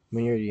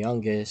 When you're the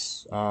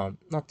youngest,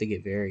 not to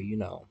get very,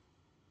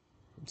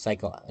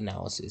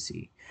 psychoanalysis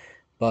y,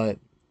 but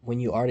when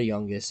you are the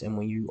youngest and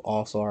when you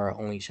also are an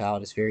only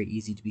child, it's very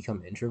easy to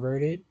become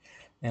introverted.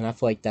 And I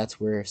feel like that's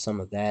where some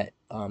of that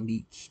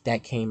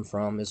that came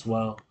from as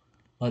well.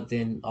 But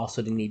then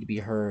also the need to be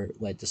heard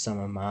led to some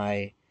of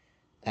my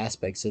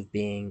aspects of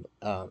being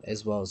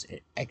as well as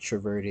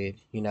extroverted.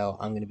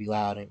 I'm gonna be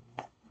loud and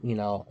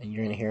and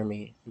you're gonna hear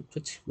me,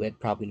 which led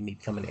probably to me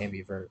becoming an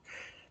ambivert.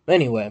 But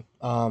anyway,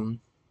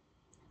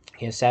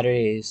 yeah,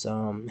 Saturdays.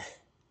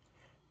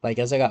 Like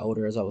as I got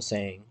older, as I was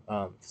saying,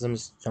 because I'm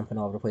just jumping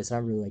all over the place, and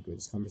I really like where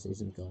this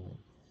conversation is going.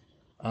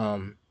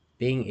 Um,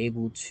 Being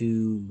able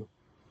to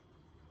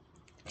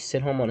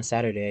sit home on a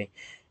Saturday,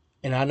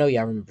 and I know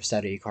y'all remember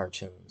Saturday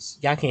cartoons.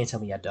 Y'all can't tell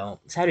me y'all don't.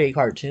 Saturday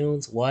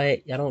cartoons,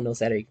 what? Y'all don't know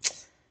Saturday?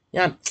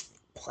 Y'all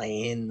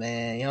playing,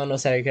 man. Y'all don't know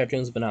Saturday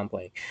cartoons, but I'm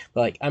playing.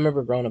 But like, I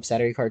remember growing up,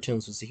 Saturday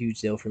cartoons was a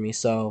huge deal for me.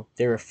 So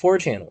there were 4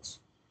 channels.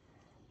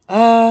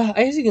 I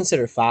guess you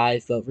consider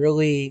 5, but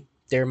really,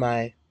 they're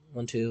my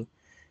one, two.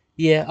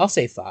 Yeah, I'll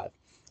say 5.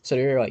 So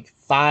there were like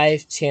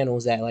 5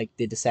 channels that like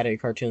did the Saturday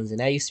cartoons, and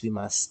that used to be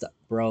my stuff,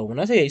 bro. When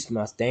I say it used to be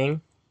my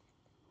thing,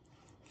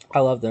 I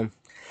love them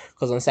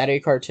because on Saturday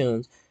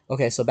cartoons.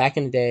 Okay, so back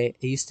in the day,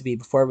 it used to be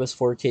before it was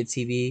 4Kids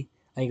TV.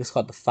 I think it was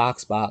called the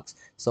Fox Box.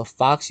 So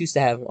Fox used to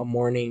have a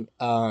morning,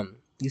 lineup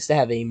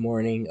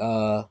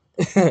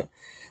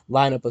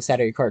of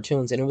Saturday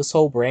cartoons, and it was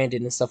so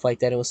branded and stuff like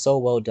that. It was so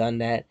well done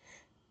that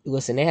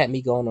listen, they had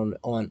me going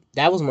on.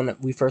 That was when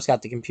we first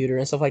got the computer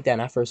and stuff like that,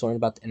 and I first learned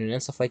about the internet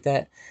and stuff like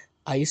that.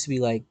 I used to be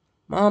like,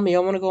 "Mommy, I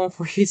want to go on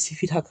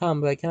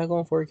 4KidsTV.com." Like, can I go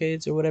on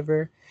 4Kids or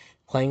whatever?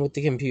 Playing with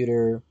the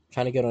computer,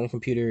 trying to get on the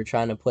computer,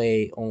 trying to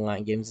play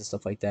online games and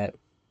stuff like that.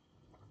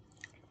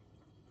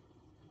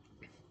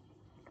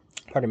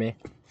 Pardon me,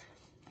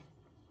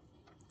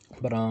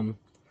 but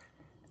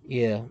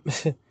yeah,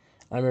 I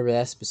remember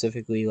that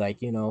specifically. Like,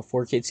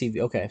 4Kids TV.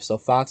 Okay, so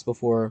Fox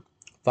before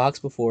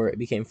it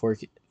became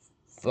 4Kids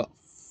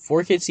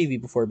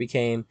TV before it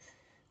became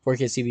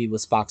 4Kids TV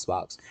was Fox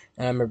Box.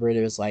 And I remember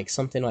there was like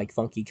something like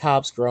Funky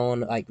Cops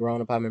growing up. I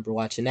remember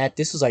watching that.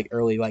 This was like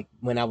early, like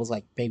when I was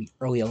like maybe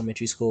early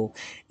elementary school.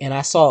 And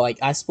I saw like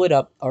I split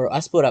up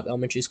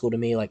elementary school to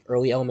me like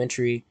early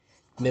elementary,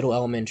 middle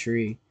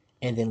elementary,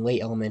 and then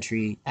late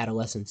elementary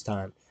adolescence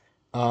time.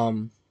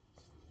 Um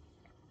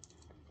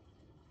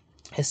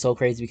it's so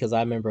crazy because I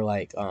remember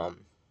like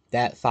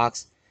that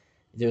Fox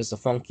there's the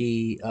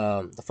Funky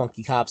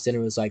Cops, then it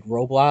was like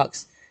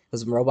Roblox.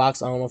 Because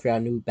Roblox, I don't know if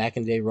y'all knew back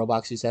in the day,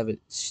 Roblox used to have a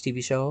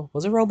TV show.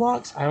 Was it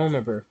Roblox? I don't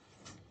remember.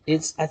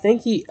 I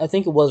think it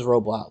was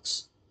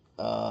Roblox.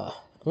 I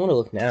want to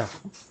look now.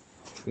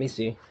 Let me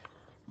see.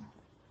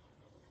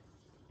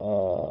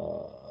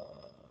 Uh,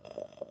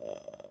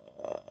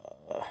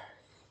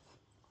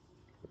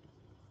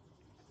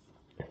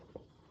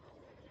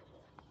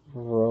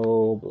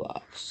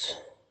 Roblox.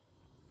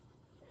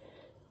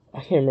 I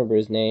can't remember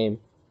his name.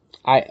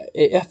 I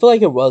feel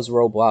like it was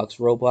Roblox.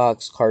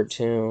 Roblox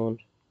cartoon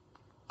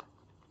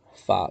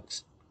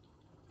Fox.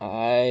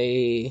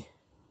 I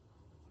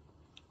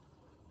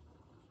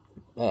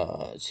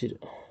uh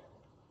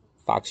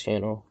Fox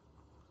channel.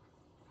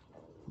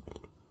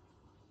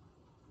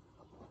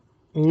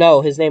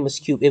 No, his name was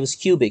Cube. It was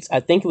Cubix. I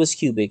think it was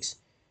Cubix.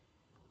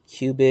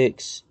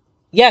 Cubix.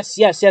 Yes,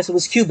 yes, yes. It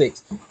was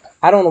Cubix.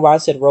 I don't know why I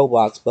said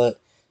Roblox,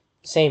 but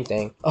same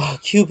thing. Oh,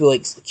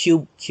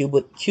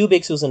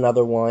 Cubix was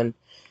another one.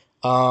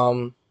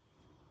 Um,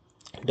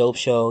 Dope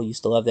Show.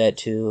 Used to love that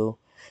too.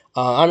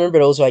 I remember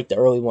those were like the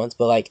early ones,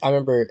 but like I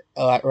remember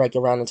like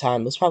around the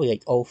time it was probably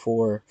like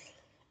 04.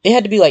 It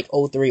had to be like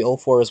 03,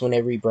 04 is when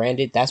they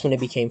rebranded. That's when it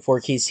became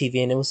 4Kids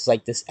TV, and it was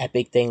like this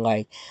epic thing.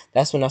 Like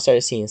that's when I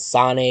started seeing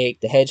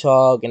Sonic the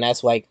Hedgehog, and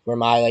that's like where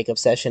my like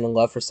obsession and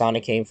love for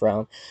Sonic came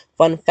from.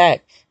 Fun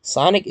fact: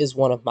 Sonic is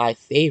one of my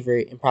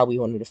favorite and probably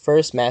one of the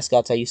first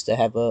mascots I used to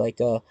have a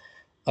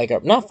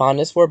not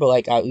fondness for, but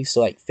like I used to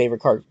like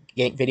favorite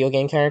video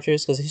game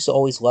characters because I used to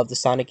always love the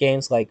Sonic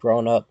games. Like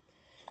growing up,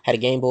 had a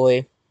Game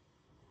Boy,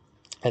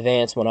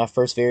 Advance, when I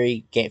first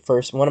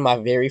one of my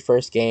very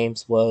first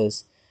games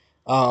was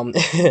um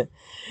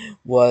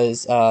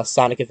was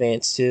Sonic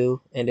Advance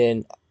 2, and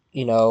then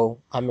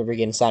I remember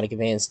getting Sonic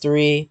Advance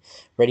 3.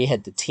 Already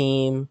had the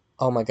team.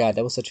 Oh my god,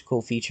 that was such a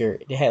cool feature.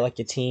 It had like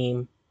a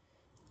team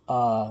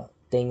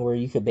thing where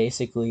you could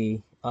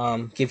basically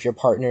give your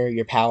partner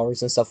your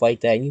powers and stuff like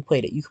that, and you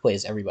could play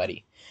as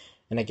everybody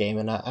in a game.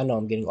 And I know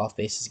I'm getting off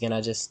bases again.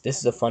 This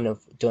is the fun of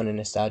doing a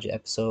nostalgia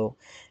episode.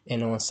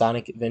 And on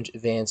Sonic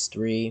Advance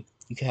 3,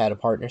 you could have a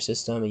partner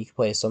system and you could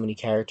play as so many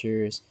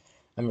characters.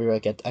 I remember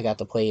I got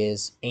to play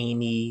as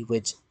Amy,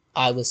 which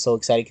I was so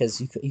excited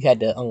because you had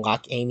to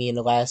unlock Amy in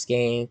the last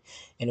game,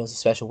 and it was a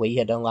special way you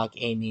had to unlock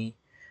Amy.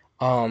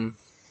 Of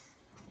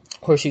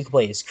course, you could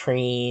play as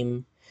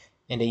Cream,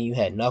 and then you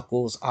had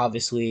Knuckles,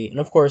 obviously, and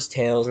of course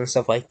Tails and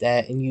stuff like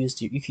that. And you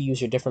could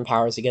use your different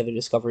powers together to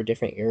discover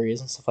different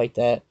areas and stuff like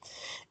that.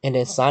 And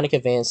then Sonic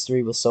Advance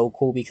 3 was so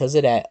cool because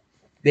of that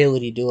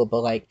ability to do it.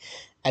 But like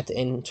at the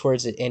end,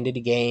 towards the end of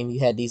the game, you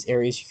had these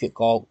areas you could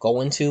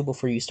go into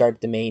before you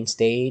started the main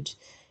stage.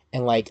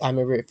 And like I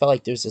remember, it felt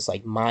like there's this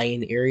like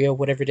Mayan area,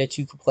 whatever, that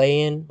you could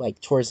play in,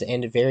 like towards the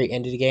end, the very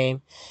end of the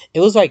game.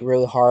 It was like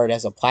really hard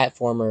as a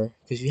platformer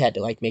because you had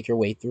to like make your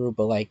way through.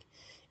 But like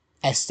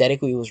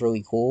aesthetically, it was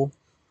really cool.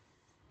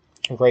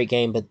 A great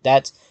game. But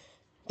that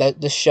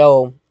the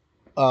show,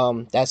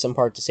 that's in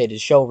part to say the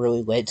show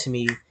really led to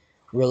me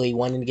really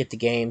wanting to get the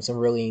games and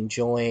really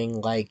enjoying,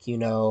 like,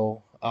 enjoying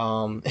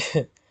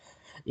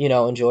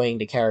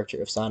the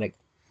character of Sonic.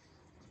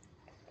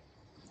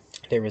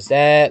 There was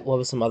that. What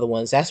was some other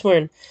ones? That's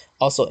when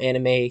also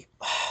anime,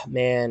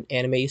 man,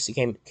 anime used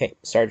to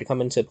started to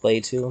come into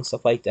play too and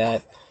stuff like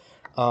that.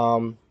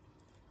 Um,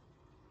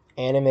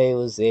 Anime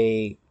was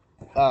the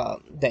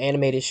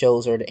animated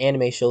shows, or the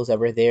anime shows that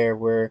were there,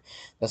 where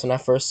that's when I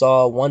first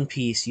saw One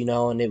Piece,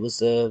 and it was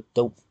the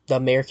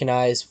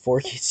Americanized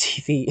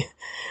 4Kids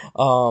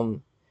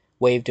TV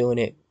way of doing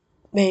it.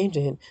 Made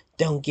it,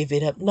 don't give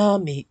it up,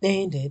 Nami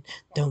made it,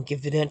 don't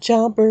give it up,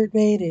 Jumpbird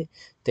made it.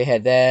 They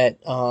had that.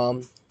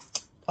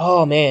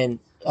 Oh man,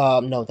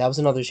 no, that was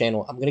another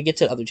channel. I'm gonna get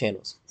to other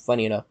channels.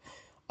 Funny enough,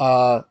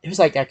 it was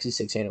like actually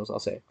 6 channels. I'll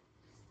say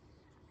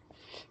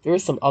there were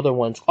some other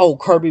ones. Oh,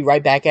 Kirby,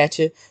 right back at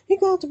you. He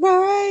going to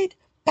right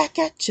back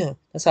at you.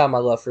 That's how my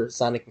love for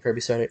Sonic and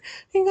Kirby started.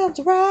 He going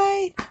to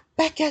right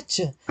back at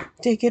you.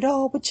 Take it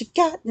all, what you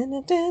got.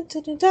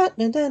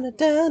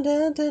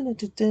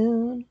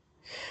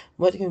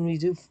 What can we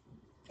do?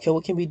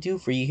 What can we do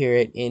for you here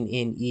at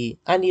NNE?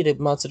 I need a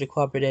monster to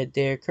cooperate at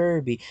there,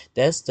 Kirby.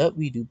 That's stuff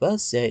we do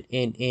bust at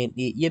NNE.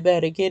 You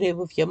better get it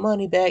with your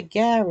money back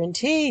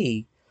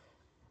guarantee.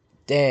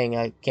 Dang,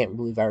 I can't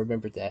believe I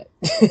remembered that.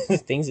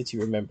 Things that you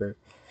remember.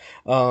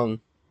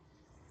 Um,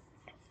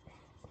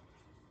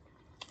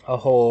 a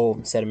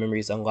whole set of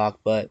memories unlocked.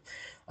 But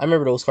I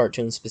remember those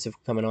cartoons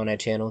specifically coming on that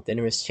channel. Then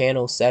there was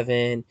Channel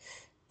 7.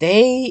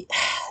 They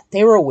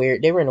they were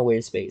weird. They were in a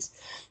weird space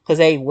because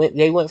they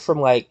went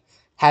from like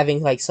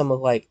having like some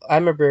of like, I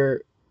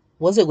remember,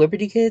 was it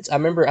Liberty Kids? I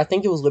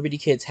think it was Liberty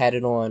Kids had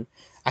it on.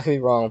 I could be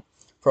wrong.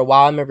 For a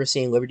while, I remember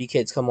seeing Liberty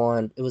Kids come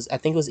on. I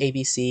think it was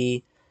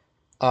ABC.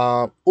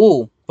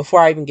 Before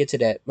I even get to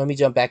that, let me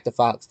jump back to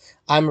Fox.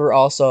 I remember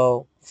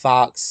also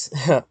Fox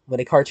when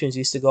the cartoons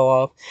used to go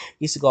off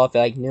at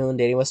like noon.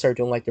 They didn't start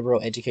doing like the real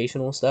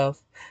educational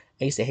stuff.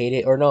 I used to hate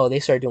it. Or no, they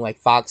started doing like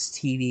Fox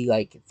TV,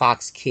 like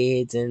Fox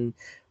Kids,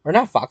 or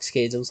not Fox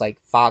Kids. It was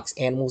like Fox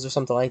Animals or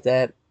something like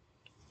that.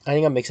 I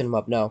think I'm mixing them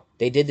up. No,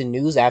 they did the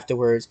news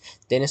afterwards.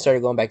 Then it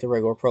started going back to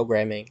regular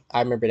programming.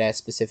 I remember that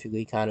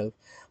specifically, kind of.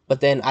 But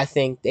then I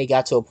think they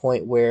got to a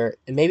point where,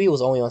 and maybe it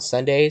was only on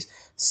Sundays.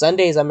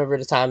 Sundays, I remember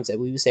the times that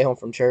we would stay home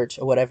from church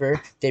or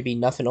whatever. There'd be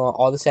nothing on.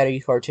 All the Saturday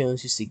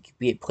cartoons used to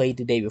be played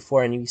the day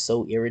before, and you'd be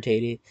so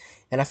irritated.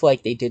 And I feel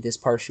like they did this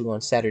partially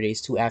on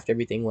Saturdays too. After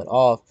everything went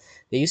off,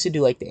 they used to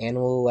do like the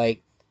animal,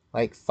 like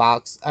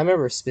Fox. I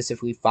remember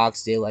specifically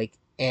Fox did like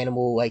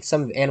animal, like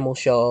some animal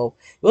show.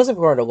 It wasn't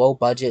for the low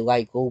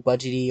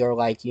budgety, or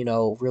like,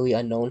 really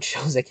unknown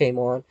shows that came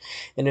on.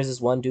 And there's this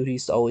one dude who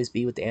used to always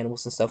be with the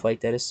animals and stuff like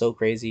that. It's so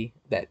crazy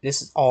that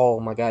this is all, oh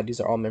my god, these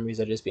are all memories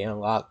that are just being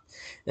unlocked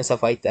and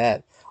stuff like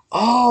that.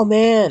 Oh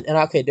man. And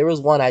okay, there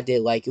was one I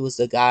did like. It was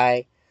the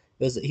guy,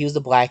 he was the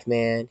black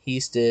man. He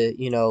used to,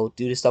 do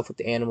the stuff with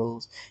the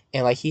animals.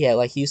 And like he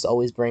used to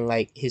always bring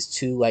like these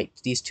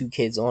two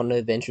kids on the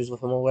adventures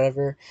with him or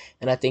whatever.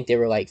 And I think they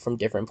were like from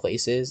different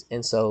places,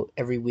 and so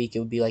every week it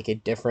would be like a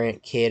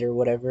different kid or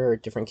whatever, or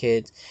different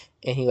kids.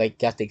 And he like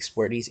got to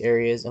explore these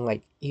areas, and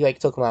like he like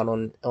took them out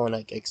on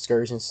like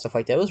excursions and stuff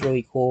like that. It was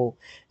really cool,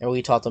 and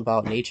really taught them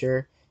about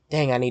nature.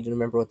 Dang, I need to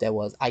remember what that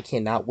was. I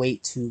cannot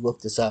wait to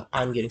look this up.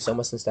 I'm getting so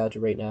much nostalgia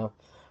right now.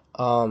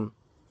 um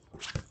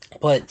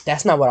but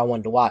that's not what I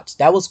wanted to watch.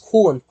 That was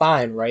cool and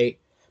fine, right?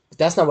 But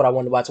that's not what I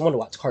wanted to watch. I wanted to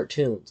watch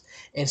cartoons.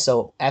 And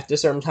so after a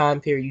certain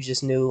time period, you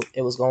just knew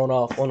it was going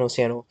off on those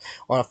channels,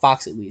 on a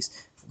Fox at least.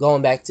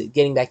 Getting back to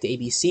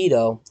ABC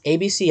though.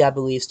 ABC, I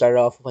believe, started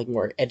off with like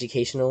more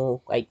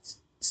educational, like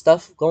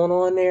stuff going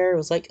on there. It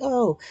was like,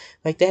 oh,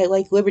 like they had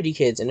like Liberty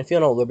Kids, and if you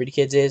don't know what Liberty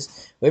Kids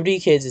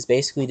is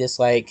basically just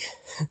like,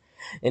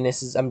 and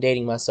this is I'm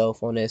dating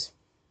myself on this.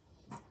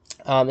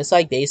 It's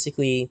like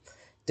basically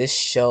this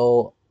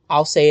show.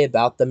 I'll say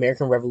about the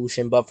American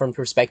Revolution, but from the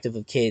perspective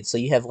of kids. So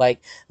you have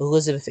like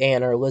Elizabeth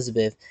Ann or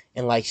Elizabeth,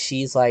 and like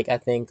she's like I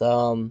think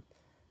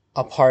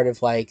a part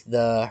of like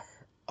the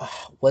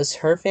was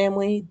her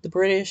family the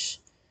British?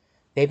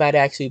 They might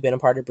actually been a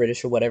part of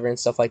British or whatever and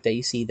stuff like that.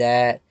 You see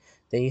that.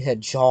 Then you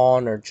had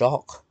John or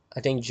Jock. I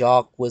think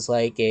Jock was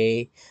like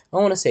I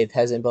don't want to say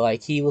peasant, but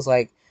like he was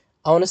like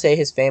I want to say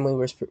his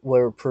family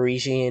were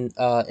Parisian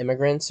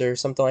immigrants or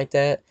something like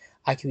that.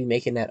 I could be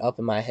making that up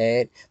in my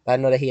head, but I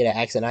know that he had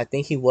an accent. I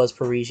think he was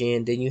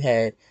Parisian. Then you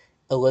had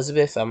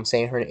Elizabeth. I'm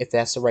saying her if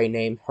that's the right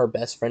name. Her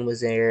best friend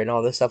was there and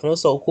all this stuff, and it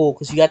was so cool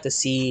because you got to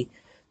see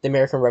the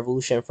American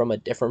Revolution from a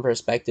different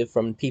perspective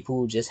from people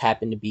who just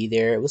happened to be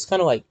there. It was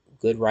kind of like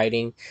good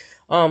writing.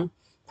 Um,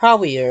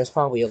 Probably there's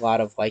probably a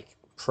lot of like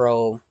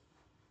pro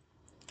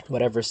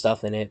whatever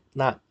stuff in it.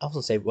 Not I was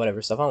gonna say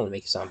whatever stuff. I don't want to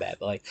make it sound bad,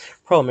 but like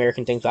pro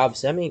American things.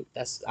 Obviously, I mean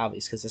that's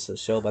obvious because it's a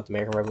show about the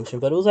American Revolution.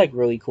 But it was like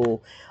really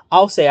cool.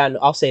 I'll say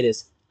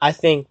this. I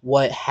think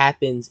what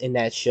happens in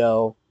that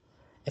show,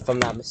 if I'm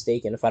not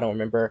mistaken, if I don't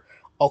remember,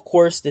 of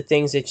course the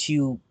things that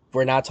you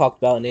were not talked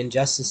about and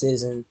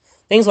injustices and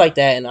things like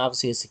that. And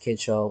obviously it's a kid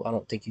show. I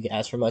don't think you can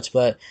ask for much,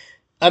 but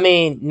I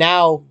mean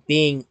now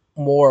being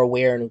more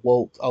aware and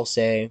woke, I'll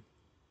say.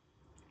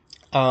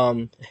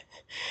 Um,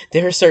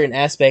 there are certain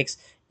aspects,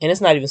 and it's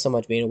not even so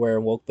much being aware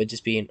and woke, but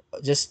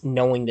just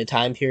knowing the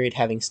time period,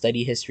 having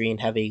studied history and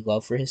have a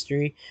love for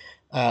history.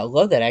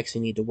 Love that I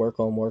actually need to work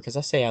on more because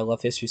I say I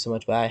love history so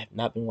much, but I have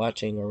not been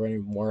watching or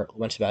learning more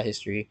much about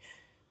history.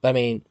 But I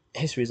mean,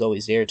 history is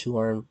always there to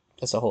learn.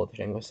 That's a whole other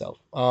thing myself.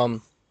 The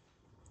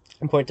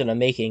point that I'm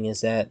making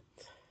is that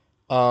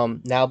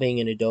now being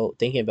an adult,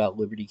 thinking about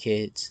Liberty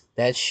Kids,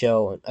 that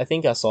show. I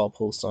think I saw a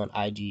post on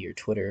IG or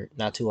Twitter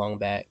not too long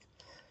back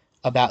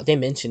about they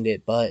mentioned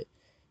it, but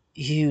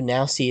you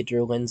now see it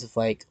through a lens of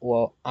like,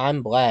 well,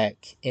 I'm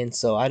black, and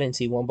so I didn't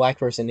see one black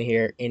person in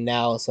here, and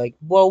now it's like,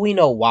 well, we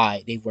know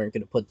why they weren't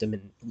going to put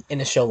them in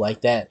a show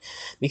like that,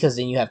 because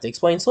then you have to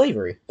explain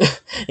slavery,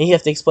 and you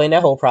have to explain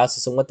that whole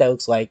process and what that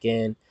looks like,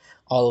 and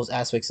all those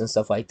aspects and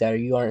stuff like that, or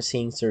you aren't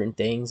seeing certain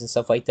things and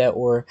stuff like that,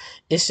 or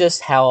it's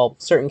just how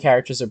certain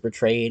characters are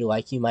portrayed,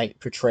 like you might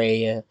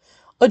portray a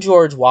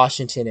George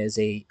Washington as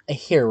a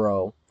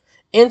hero,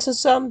 and to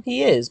some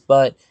he is,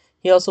 but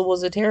he also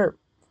was a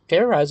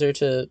terrorizer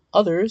to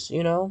others,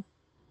 you know.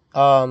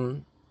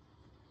 Um,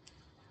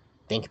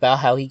 think about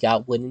how he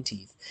got wooden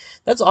teeth.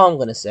 That's all I'm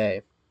gonna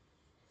say.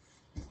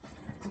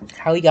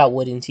 How he got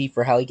wooden teeth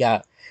or how he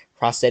got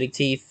prosthetic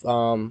teeth.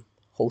 Whole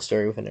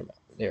story within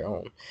their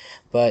own.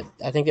 But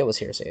I think that was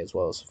hearsay as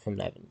well as him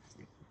having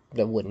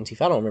the wooden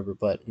teeth. I don't remember,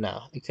 but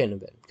nah, it couldn't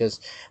have been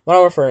because what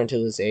I'm referring to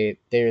is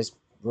there's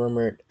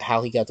rumored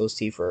how he got those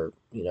teeth for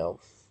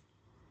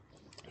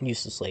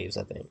use of slaves.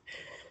 I think.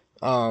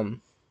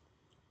 Um,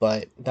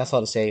 But that's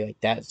all to say. Like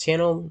that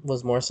channel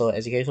was more so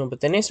educational, but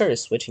then they started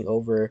switching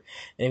over,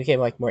 and it became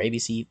like more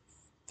ABC.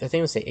 I think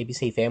it was say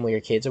ABC Family or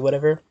Kids or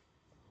whatever,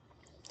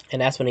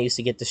 and that's when they used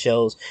to get the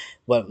shows.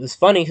 But it was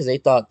funny because they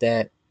thought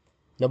that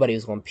nobody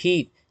was going to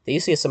peep. They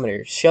used to get some of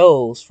their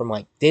shows from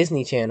like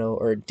Disney Channel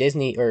or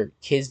Disney or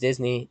Kids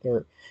Disney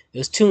or it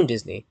was Toon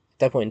Disney at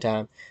that point in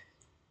time.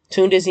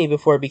 Toon Disney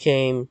before it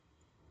became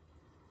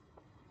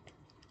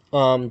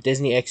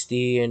Disney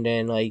XD and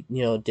then like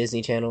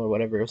Disney Channel or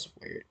whatever. It was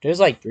weird. There's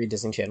like three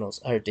Disney channels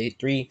or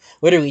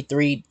literally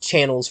three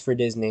channels for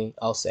Disney.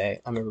 I'll say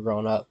I remember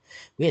growing up,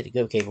 we had the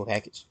good cable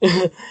package,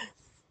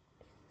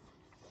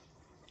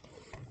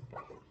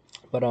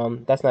 but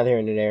that's neither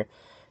here nor there.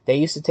 They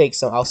used to take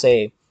some. I'll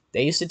say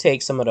they used to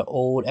take some of the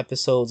old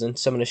episodes and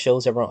some of the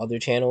shows that were on other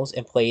channels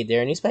and play it there.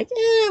 And he's like,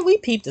 we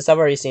peeped this. I've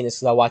already seen this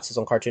because I watched this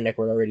on Cartoon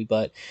Network already.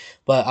 But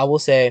I will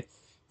say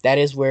that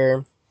is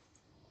where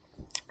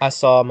I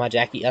saw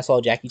Jackie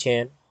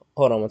Chan.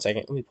 Hold on one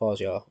second. Let me pause,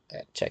 y'all. I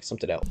had to check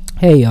something out.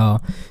 Hey,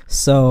 y'all.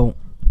 So,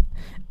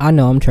 I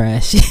know I'm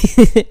trash.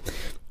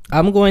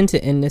 I'm going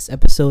to end this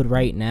episode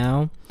right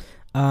now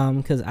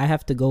because I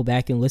have to go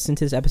back and listen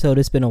to this episode.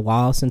 It's been a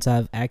while since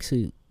I've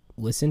actually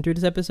listened through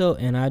this episode,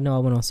 and I know I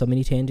went on so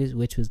many tangents,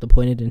 which was the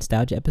point of the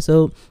nostalgia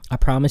episode. I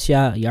promise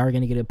y'all are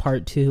going to get a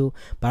part 2,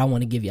 but I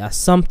want to give y'all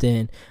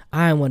something.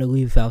 I want to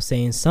leave without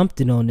saying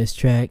something on this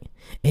track.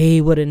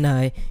 Hey, what a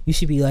night. You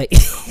should be like...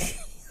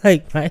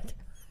 like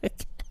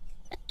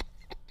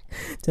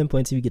 10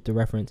 points if you get the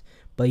reference.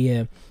 But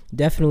yeah,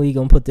 definitely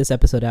gonna put this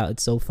episode out.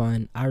 It's so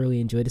fun. I really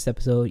enjoyed this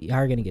episode. Y'all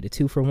are gonna get a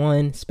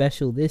 2-for-1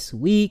 special this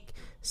week.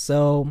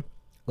 So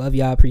love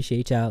y'all,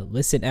 appreciate y'all.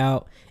 Listen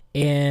out.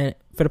 And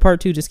for the part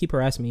 2, just keep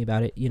harassing me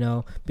about it. Be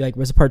like,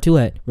 where's the part 2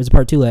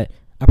 at?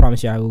 I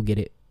promise y'all I will get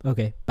it.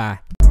 Okay, bye.